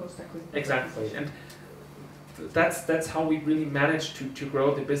low-cost acquisition. Exactly. And that's how we really managed to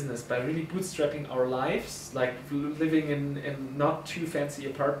grow the business, by really bootstrapping our lives, like living in not too fancy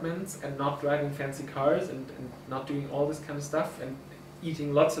apartments and not driving fancy cars and not doing all this kind of stuff, and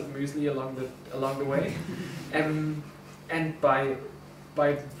eating lots of muesli along the way, and by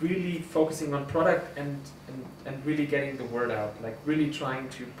really focusing on product and really getting the word out, like really trying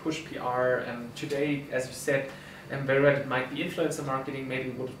to push PR. And today, as you said, very right, it might be influencer marketing, maybe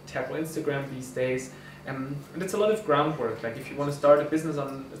we'll tackle Instagram these days. And it's a lot of groundwork. Like if you want to start a business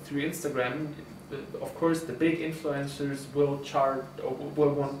through Instagram, of course the big influencers will charge or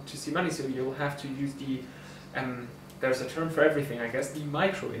will want to see money, so you'll have to use the there's a term for everything, I guess, the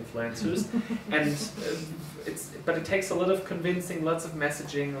micro-influencers. And but it takes a lot of convincing, lots of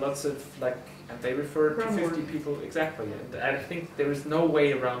messaging, lots of and they refer to 50 people, exactly. And I think there is no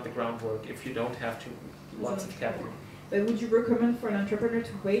way around the groundwork if you don't have lots of capital. But would you recommend for an entrepreneur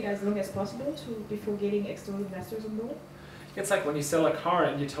to wait as long as possible before getting external investors on board? It's like when you sell a car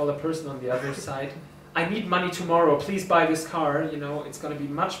and you tell the person on the other side, I need money tomorrow, please buy this car. It's going to be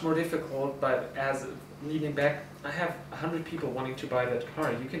much more difficult, but as leaning back, I have 100 people wanting to buy that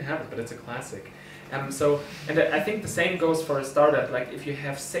car. You can have it, but it's a classic. And I think the same goes for a startup. Like if you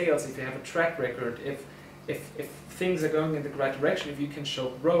have sales, if you have a track record, if things are going in the right direction, if you can show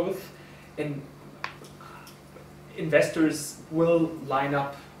growth, investors will line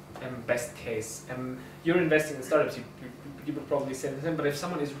up. Best case. You're investing in startups. You would probably say the same. But if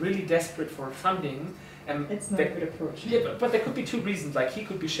someone is really desperate for funding, it's not a good approach. Yeah, but there could be two reasons. Like he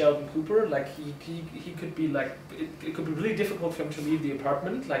could be Sheldon Cooper. Like he could be like it could be really difficult for him to leave the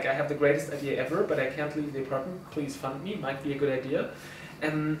apartment. Like I have the greatest idea ever, but I can't leave the apartment. Please fund me. Might be a good idea.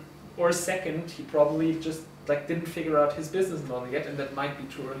 Or second, he probably just didn't figure out his business model yet, and that might be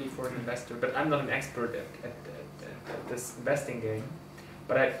too early for an investor. But I'm not an expert at this investing game.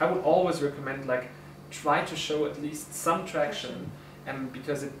 But I would always recommend try to show at least some traction,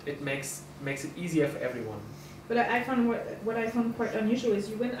 because it makes it easier for everyone. But I found what I found quite unusual is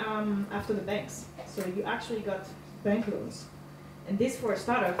you went after the banks, so you actually got bank loans, and this for a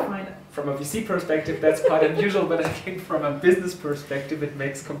startup. From a VC perspective, that's quite unusual, but I think from a business perspective, it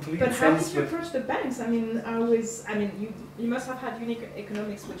makes complete sense. But how did you approach the banks? You must have had unique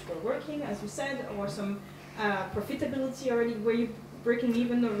economics which were working, as you said, or some profitability already. Were you breaking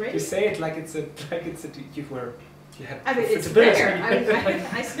even already? You say it like it's you had profitability. It's rare.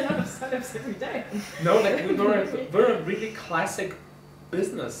 I see a lot of startups every day. No, we're a really classic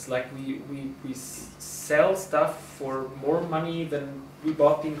business. We sell stuff for more money than we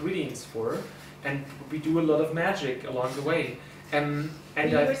bought the ingredients for, and we do a lot of magic along the way. And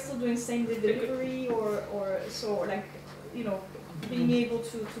you were still doing same day delivery, being able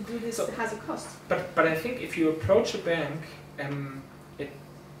to do this has a cost. But I think if you approach a bank,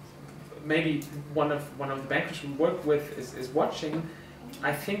 maybe one of the bankers we work with is watching.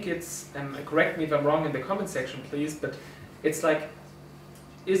 I think it's correct me if I'm wrong in the comment section, please. But it's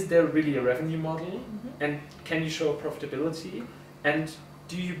is there really a revenue model, and can you show profitability, and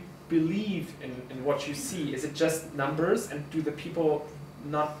do you believe in what you see? Is it just numbers, and do the people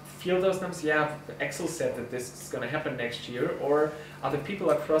not feel those numbers? Yeah, Excel said that this is going to happen next year, or are the people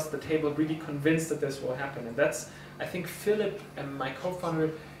across the table really convinced that this will happen? And that's, I think Philip, my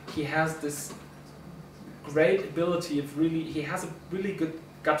co-founder, he has this great ability of he has a really good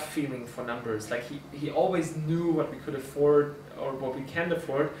gut feeling for numbers. He always knew what we could afford or what we can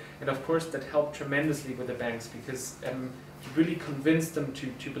afford, and of course that helped tremendously with the banks, because he really convinced them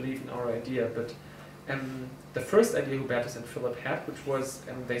to believe in our idea. But the first idea Hubertus and Philip had, which was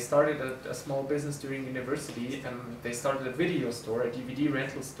they started a small business during university, and they started a video store, a DVD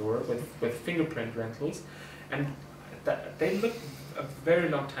rental store with fingerprint rentals, and they looked a very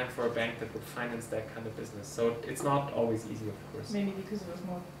long time for a bank that would finance that kind of business. So it's not always easy, of course. Maybe because it was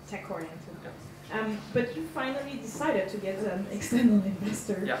more tech-oriented. Yeah. But you finally decided to get an external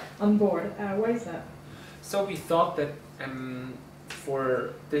investor on board. Why is that? So we thought that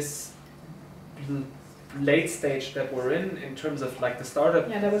for this late stage that we're in terms of the startup.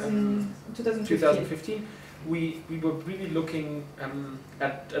 Yeah, that was in 2015. We were really looking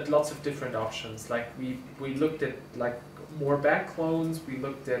at lots of different options. We looked at more bank loans. We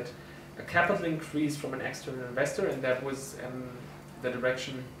looked at a capital increase from an external investor, and that was the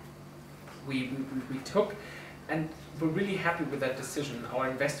direction we took. And we're really happy with that decision. Our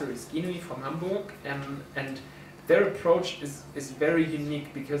investor is Inui from Hamburg, and their approach is very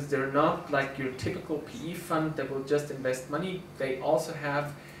unique, because they're not like your typical PE fund that will just invest money. They also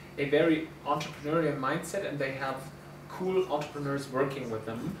have a very entrepreneurial mindset, and they have cool entrepreneurs working with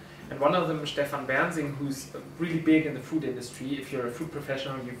them. And one of them, Stefan Bernsing, who's really big in the food industry. If you're a food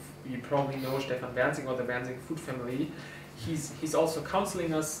professional, you probably know Stefan Bernsing or the Bernsing food family. He's also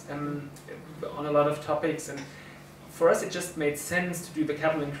counseling us on a lot of topics, and for us it just made sense to do the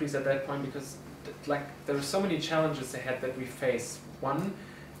capital increase at that point, because there are so many challenges ahead that we face. One,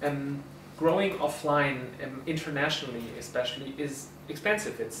 growing offline, internationally especially, is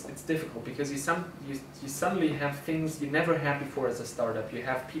expensive. It's difficult because you suddenly have things you never had before as a startup. You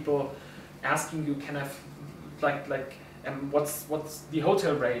have people asking you, can I what's the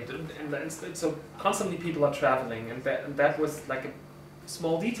hotel rate, and so constantly people are traveling, and that was like a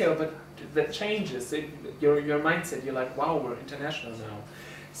small detail, but that changes your mindset. You're like, wow, we're international now.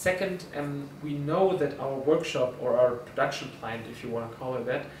 Second, we know that our workshop or our production plant, if you want to call it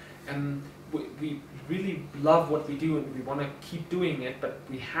that, we really love what we do and we want to keep doing it, but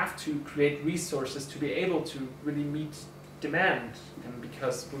we have to create resources to be able to really meet demand,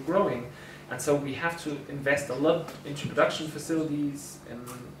 because we're growing. And so we have to invest a lot into production facilities and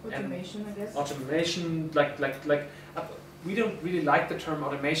automation, I guess. Automation, we don't really like the term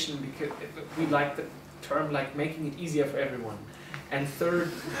automation because we like the term like making it easier for everyone. And third,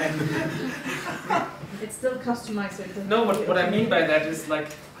 it's still customized. So no, what I mean by that is like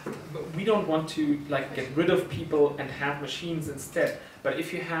we don't want to like get rid of people and have machines instead. But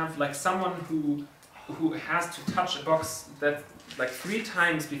if you have like someone who has to touch a box that like 3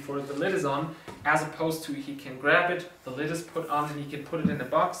 times before the lid is on, as opposed to he can grab it, the lid is put on, and he can put it in a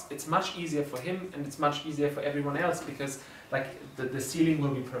box, it's much easier for him and it's much easier for everyone else, because like the sealing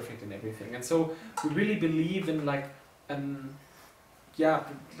will be perfect and everything. And so we really believe in like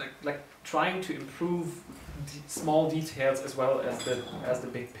trying to improve small details as well as the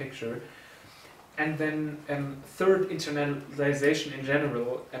big picture. And then third, internationalization in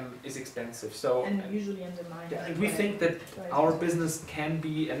general is expensive. So and usually undermined. Yeah, and we think that our business can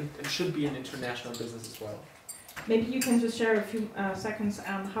be and should be an international business as well. Maybe you can just share a few seconds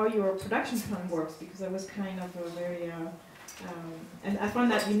on how your production plan works, because that was kind of a very and I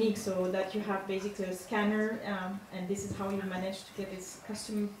found that unique. So that you have basically a scanner, and this is how you manage to get this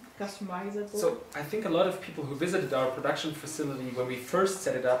customizable. So I think a lot of people who visited our production facility when we first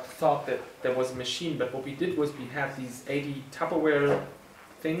set it up thought that there was a machine, but what we did was we had these 80 Tupperware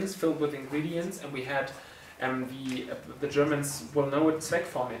things filled with ingredients, and we had the Germans will know it,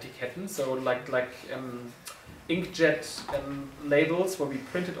 Zweckformetiketten, so like inkjet labels where we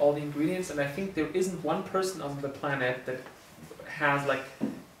printed all the ingredients. And I think there isn't one person on the planet that has like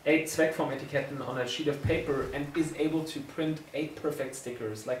 8 Zweckformetiketten on a sheet of paper and is able to print 8 perfect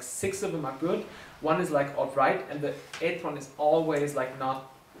stickers. Like 6 of them are good, 1 is like alright, and the 8th one is always like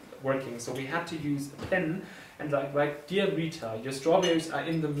not working. So we had to use a pen and like write, "Dear Rita, your strawberries are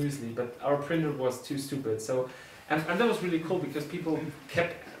in the muesli," but our printer was too stupid. So and that was really cool because people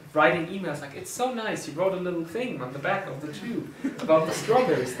kept writing emails like, "It's so nice, you wrote a little thing on the back of the tube about the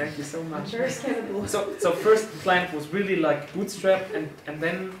strawberries, thank you so much." Very scalable. So first plant was really like bootstrap, and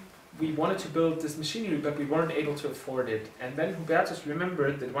then we wanted to build this machinery, but we weren't able to afford it. And then Hubertus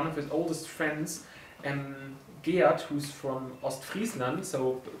remembered that one of his oldest friends, Geert, who's from Ostfriesland,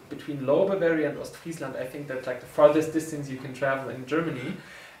 so between Lower Bavaria and Ostfriesland, I think that's like the farthest distance you can travel in Germany,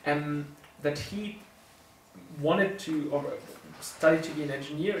 that he wanted to or studied to be an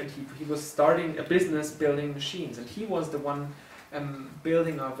engineer, and he was starting a business building machines, and he was the one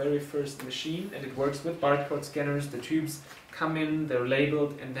building our very first machine, and it works with barcode scanners. The tubes come in, they're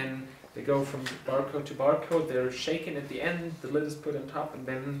labeled, and then they go from barcode to barcode. They're shaken at the end, the lid is put on top, and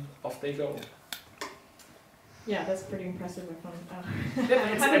then off they go. Yeah, that's pretty impressive. I found.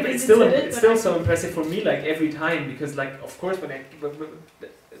 Yeah, it's still so impressive for me, like every time, because like of course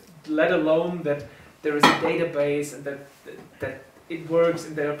let alone that there is a database and that it works,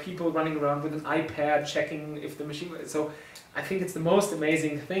 and there are people running around with an iPad checking if the machine. So I think it's the most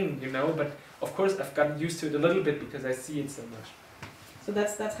amazing thing, you know. But of course, I've gotten used to it a little bit because I see it so much. So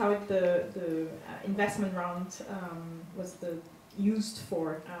that's how the investment round was used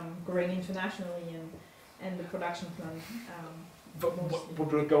for growing internationally and the production plan.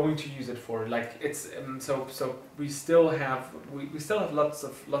 What we're going to use it for, like it's so we still have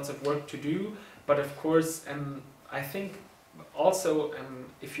lots of work to do. But of course, I think also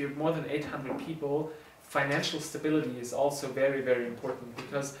if you're more than 800 people, financial stability is also very, very important,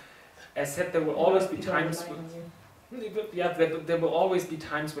 because as said, there will always be times there will always be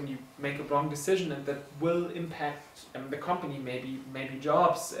times when you make a wrong decision, and that will impact the company, maybe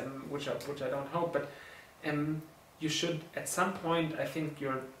jobs, which I don't hope, but you should at some point, I think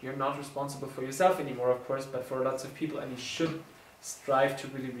you're not responsible for yourself anymore, of course, but for lots of people, and you should strive to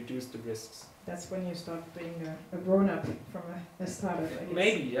really reduce the risks. That's when you start being a grown-up from a startup, I guess.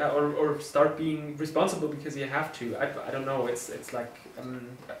 Maybe, yeah, or start being responsible because you have to. I don't know. It's like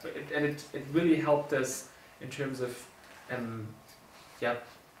and it really helped us in terms of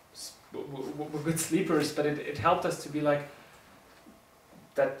we're good sleepers, but it helped us to be like,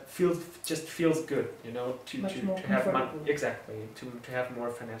 that just feels good, you know, to have money, exactly, to have more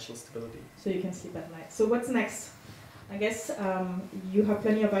financial stability. So you can sleep at night. So what's next? I guess you have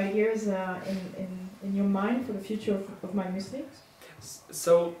plenty of ideas in your mind for the future of MyMuesli.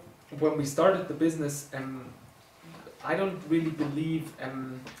 So when we started the business, I don't really believe,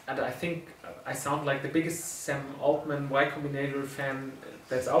 and I think I sound like the biggest Sam Altman Y Combinator fan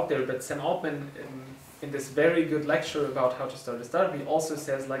that's out there, but Sam Altman in this very good lecture about how to start a startup, he also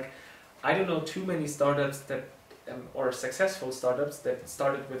says, like, I don't know too many startups that, or successful startups that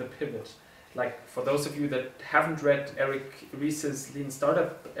started with a pivot. Like, for those of you that haven't read Eric Ries's Lean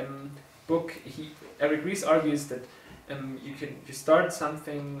Startup book, Eric Ries argues that you start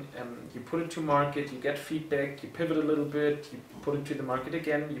something, you put it to market, you get feedback, you pivot a little bit, you put it to the market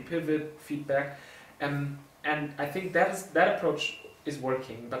again, you pivot, feedback, and I think that approach is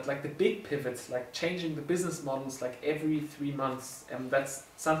working. But like the big pivots, like changing the business models like every 3 months, that's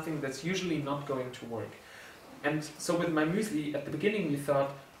something that's usually not going to work. And so with MyMuesli, at the beginning we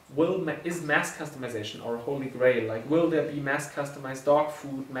thought, is mass customization our holy grail? Like, will there be mass customized dog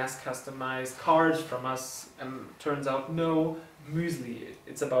food, mass customized cars from us? Turns out no, muesli.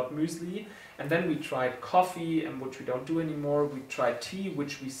 It's about muesli. And then we tried coffee, which we don't do anymore. We tried tea,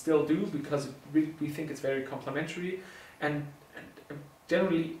 which we still do because we think it's very complementary. And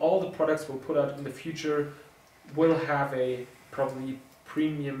generally, all the products we'll put out in the future will have a probably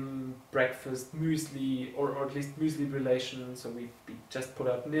premium breakfast muesli, or at least muesli relation. So we just put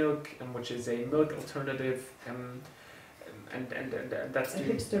out milk, which is a milk alternative, and that's a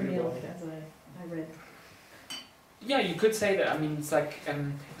hipster milk, as I read. Yeah, you could say that. I mean, it's like,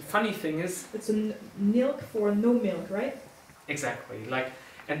 the funny thing is, it's a milk for no milk, right? Exactly. Like,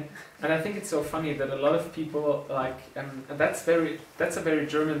 and I think it's so funny that a lot of people like, and that's a very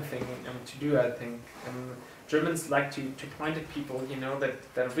German thing to do. I think Germans like to point at people, you know, that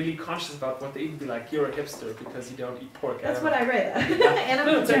are really conscious about what they eat, and be like, you're a hipster because you don't eat pork. That's what I read, and I'm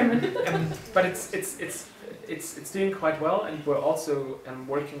not German. But it's doing quite well, and we're also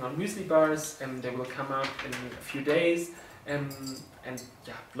working on muesli bars, and they will come out in a few days, and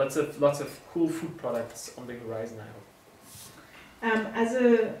yeah, lots of cool food products on the horizon, I hope.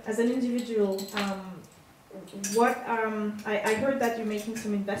 As an individual, I heard that you're making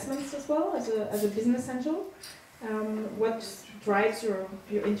some investments as well as a business angel. What drives your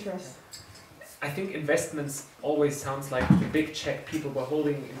interest? I think investments always sounds like the big check people were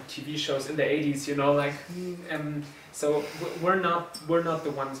holding in TV shows in the 80s, you know, like, so we're not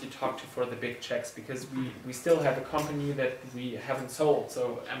the ones you talk to for the big checks, because we still have a company that we haven't sold.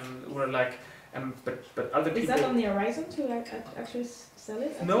 So we're like, but other people. Is that on the horizon to actually sell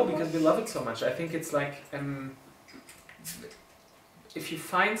it? No, because we love it so much. I think it's like, if you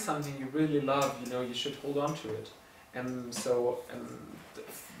find something you really love, you know, you should hold on to it.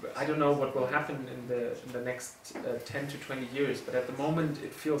 I don't know what will happen in the next 10 to 20 years, but at the moment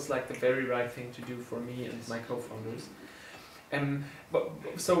it feels like the very right thing to do for me and my co-founders.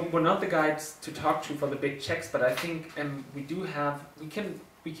 So we're not the guys to talk to for the big checks, but I think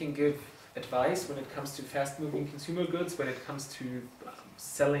we can give advice when it comes to fast-moving consumer goods, when it comes to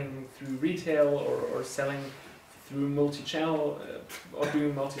selling through retail or selling through multi-channel or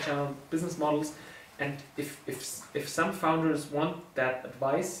doing multi-channel business models. And if some founders want that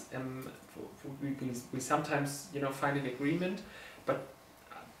advice, we sometimes, you know, find an agreement. But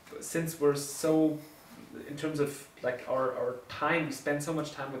since we're so, in terms of like our time, we spend so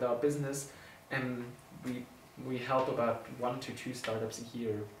much time with our business, and we help about 1 to 2 startups a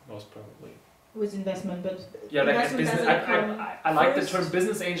year, most probably. With investment, but yeah, like as business. I like the term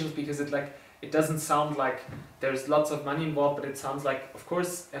business angels because it doesn't sound like there's lots of money involved, but it sounds like, of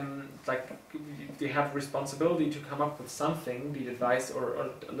course, like they have responsibility to come up with something, be it advice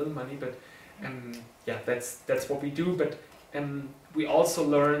or a little money. But yeah, that's what we do. But we also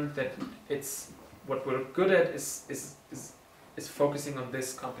learned that it's what we're good at is focusing on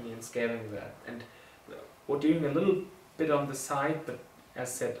this company and scaling that. And we're doing a little bit on the side, but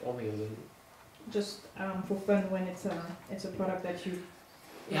as said, only a little. Just for fun, when it's a product that you.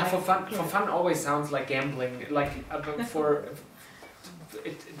 Yeah, for fun. For fun always sounds like gambling. Like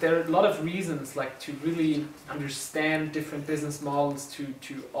there are a lot of reasons, like to really understand different business models,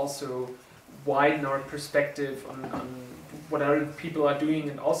 to also widen our perspective on what other people are doing,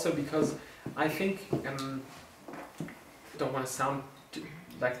 and also because I think don't want to sound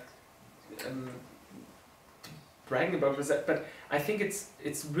like bragging about this, but I think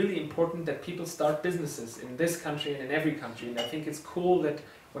it's really important that people start businesses in this country and in every country, and I think it's cool that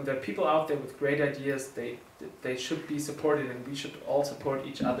when there are people out there with great ideas, they should be supported, and we should all support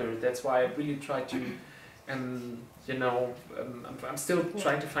each other. That's why I really try to you know, I'm still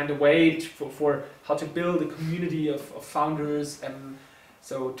trying to find a way for how to build a community of founders.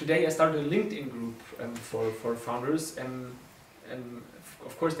 So today I started a LinkedIn group for founders.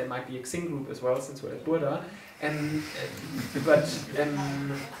 Of course, there might be a Xing group as well, since we're at Burda. But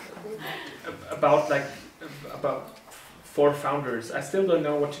about 4 founders. I still don't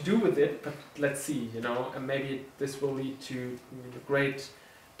know what to do with it, but let's see, you know, and maybe this will lead to great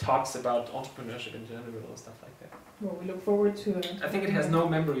talks about entrepreneurship in general or stuff like that. Well, we look forward to I think it has no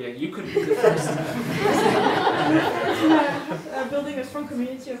memory. You could be the first. building a strong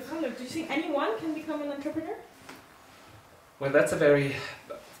community of founders. Do you think anyone can become an entrepreneur? Well, that's a very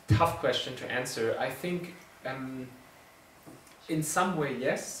tough question to answer. I think in some way,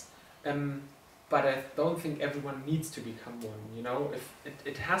 yes. But I don't think everyone needs to become one. You know, if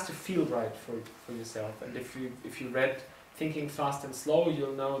it has to feel right for yourself. And if you read Thinking Fast and Slow,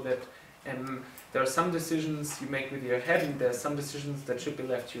 you'll know that there are some decisions you make with your head, and there are some decisions that should be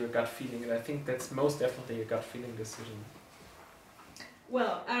left to your gut feeling. And I think that's most definitely a gut feeling decision.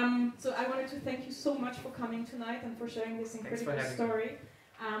 Well, so I wanted to thank you so much for coming tonight and for sharing this incredible story.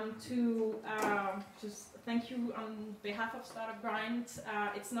 Just thank you on behalf of StartupGrind.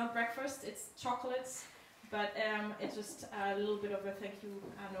 It's not breakfast, it's chocolates, but it's just a little bit of a thank you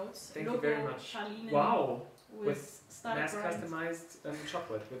note. Thank you very much. Charlene wow, with mass StartupGrind. customized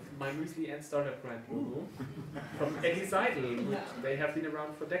chocolate with MyMuesli and StartupGrind logo from Eddie Seidel. Yeah. They have been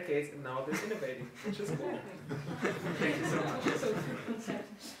around for decades and now they're innovating, which is cool. Thank you so much.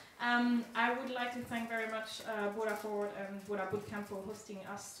 I would like to thank very much Burda Forward and Burda Bootcamp for hosting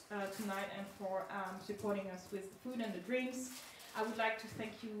us tonight and for supporting us with the food and the drinks. I would like to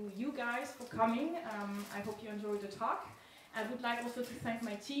thank you guys for coming. I hope you enjoyed the talk. I would like also to thank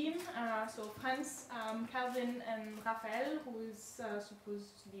my team, so Franz, Calvin and Raphael, who is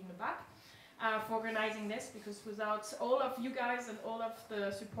supposed to be in the back, for organizing this, because without all of you guys and all of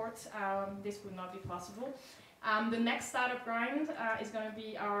the support, this would not be possible. The next Startup Grind is going to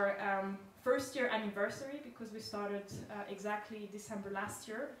be our first year anniversary, because we started exactly December last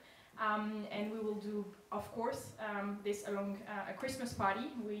year. And we will do, of course, this along a Christmas party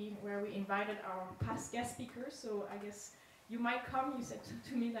where we invited our past guest speakers. So I guess you might come. You said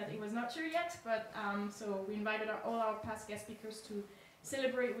to me that it was not sure yet, but so we invited all our past guest speakers to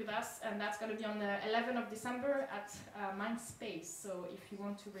celebrate with us, and that's going to be on the 11th of December at Mindspace. So if you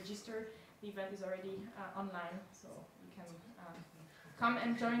want to register, the event is already online, so you can come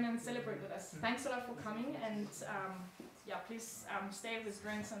and join and celebrate with us. Thanks a lot for coming, and yeah, please stay with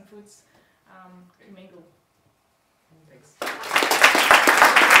drinks and foods to mingle. Thanks.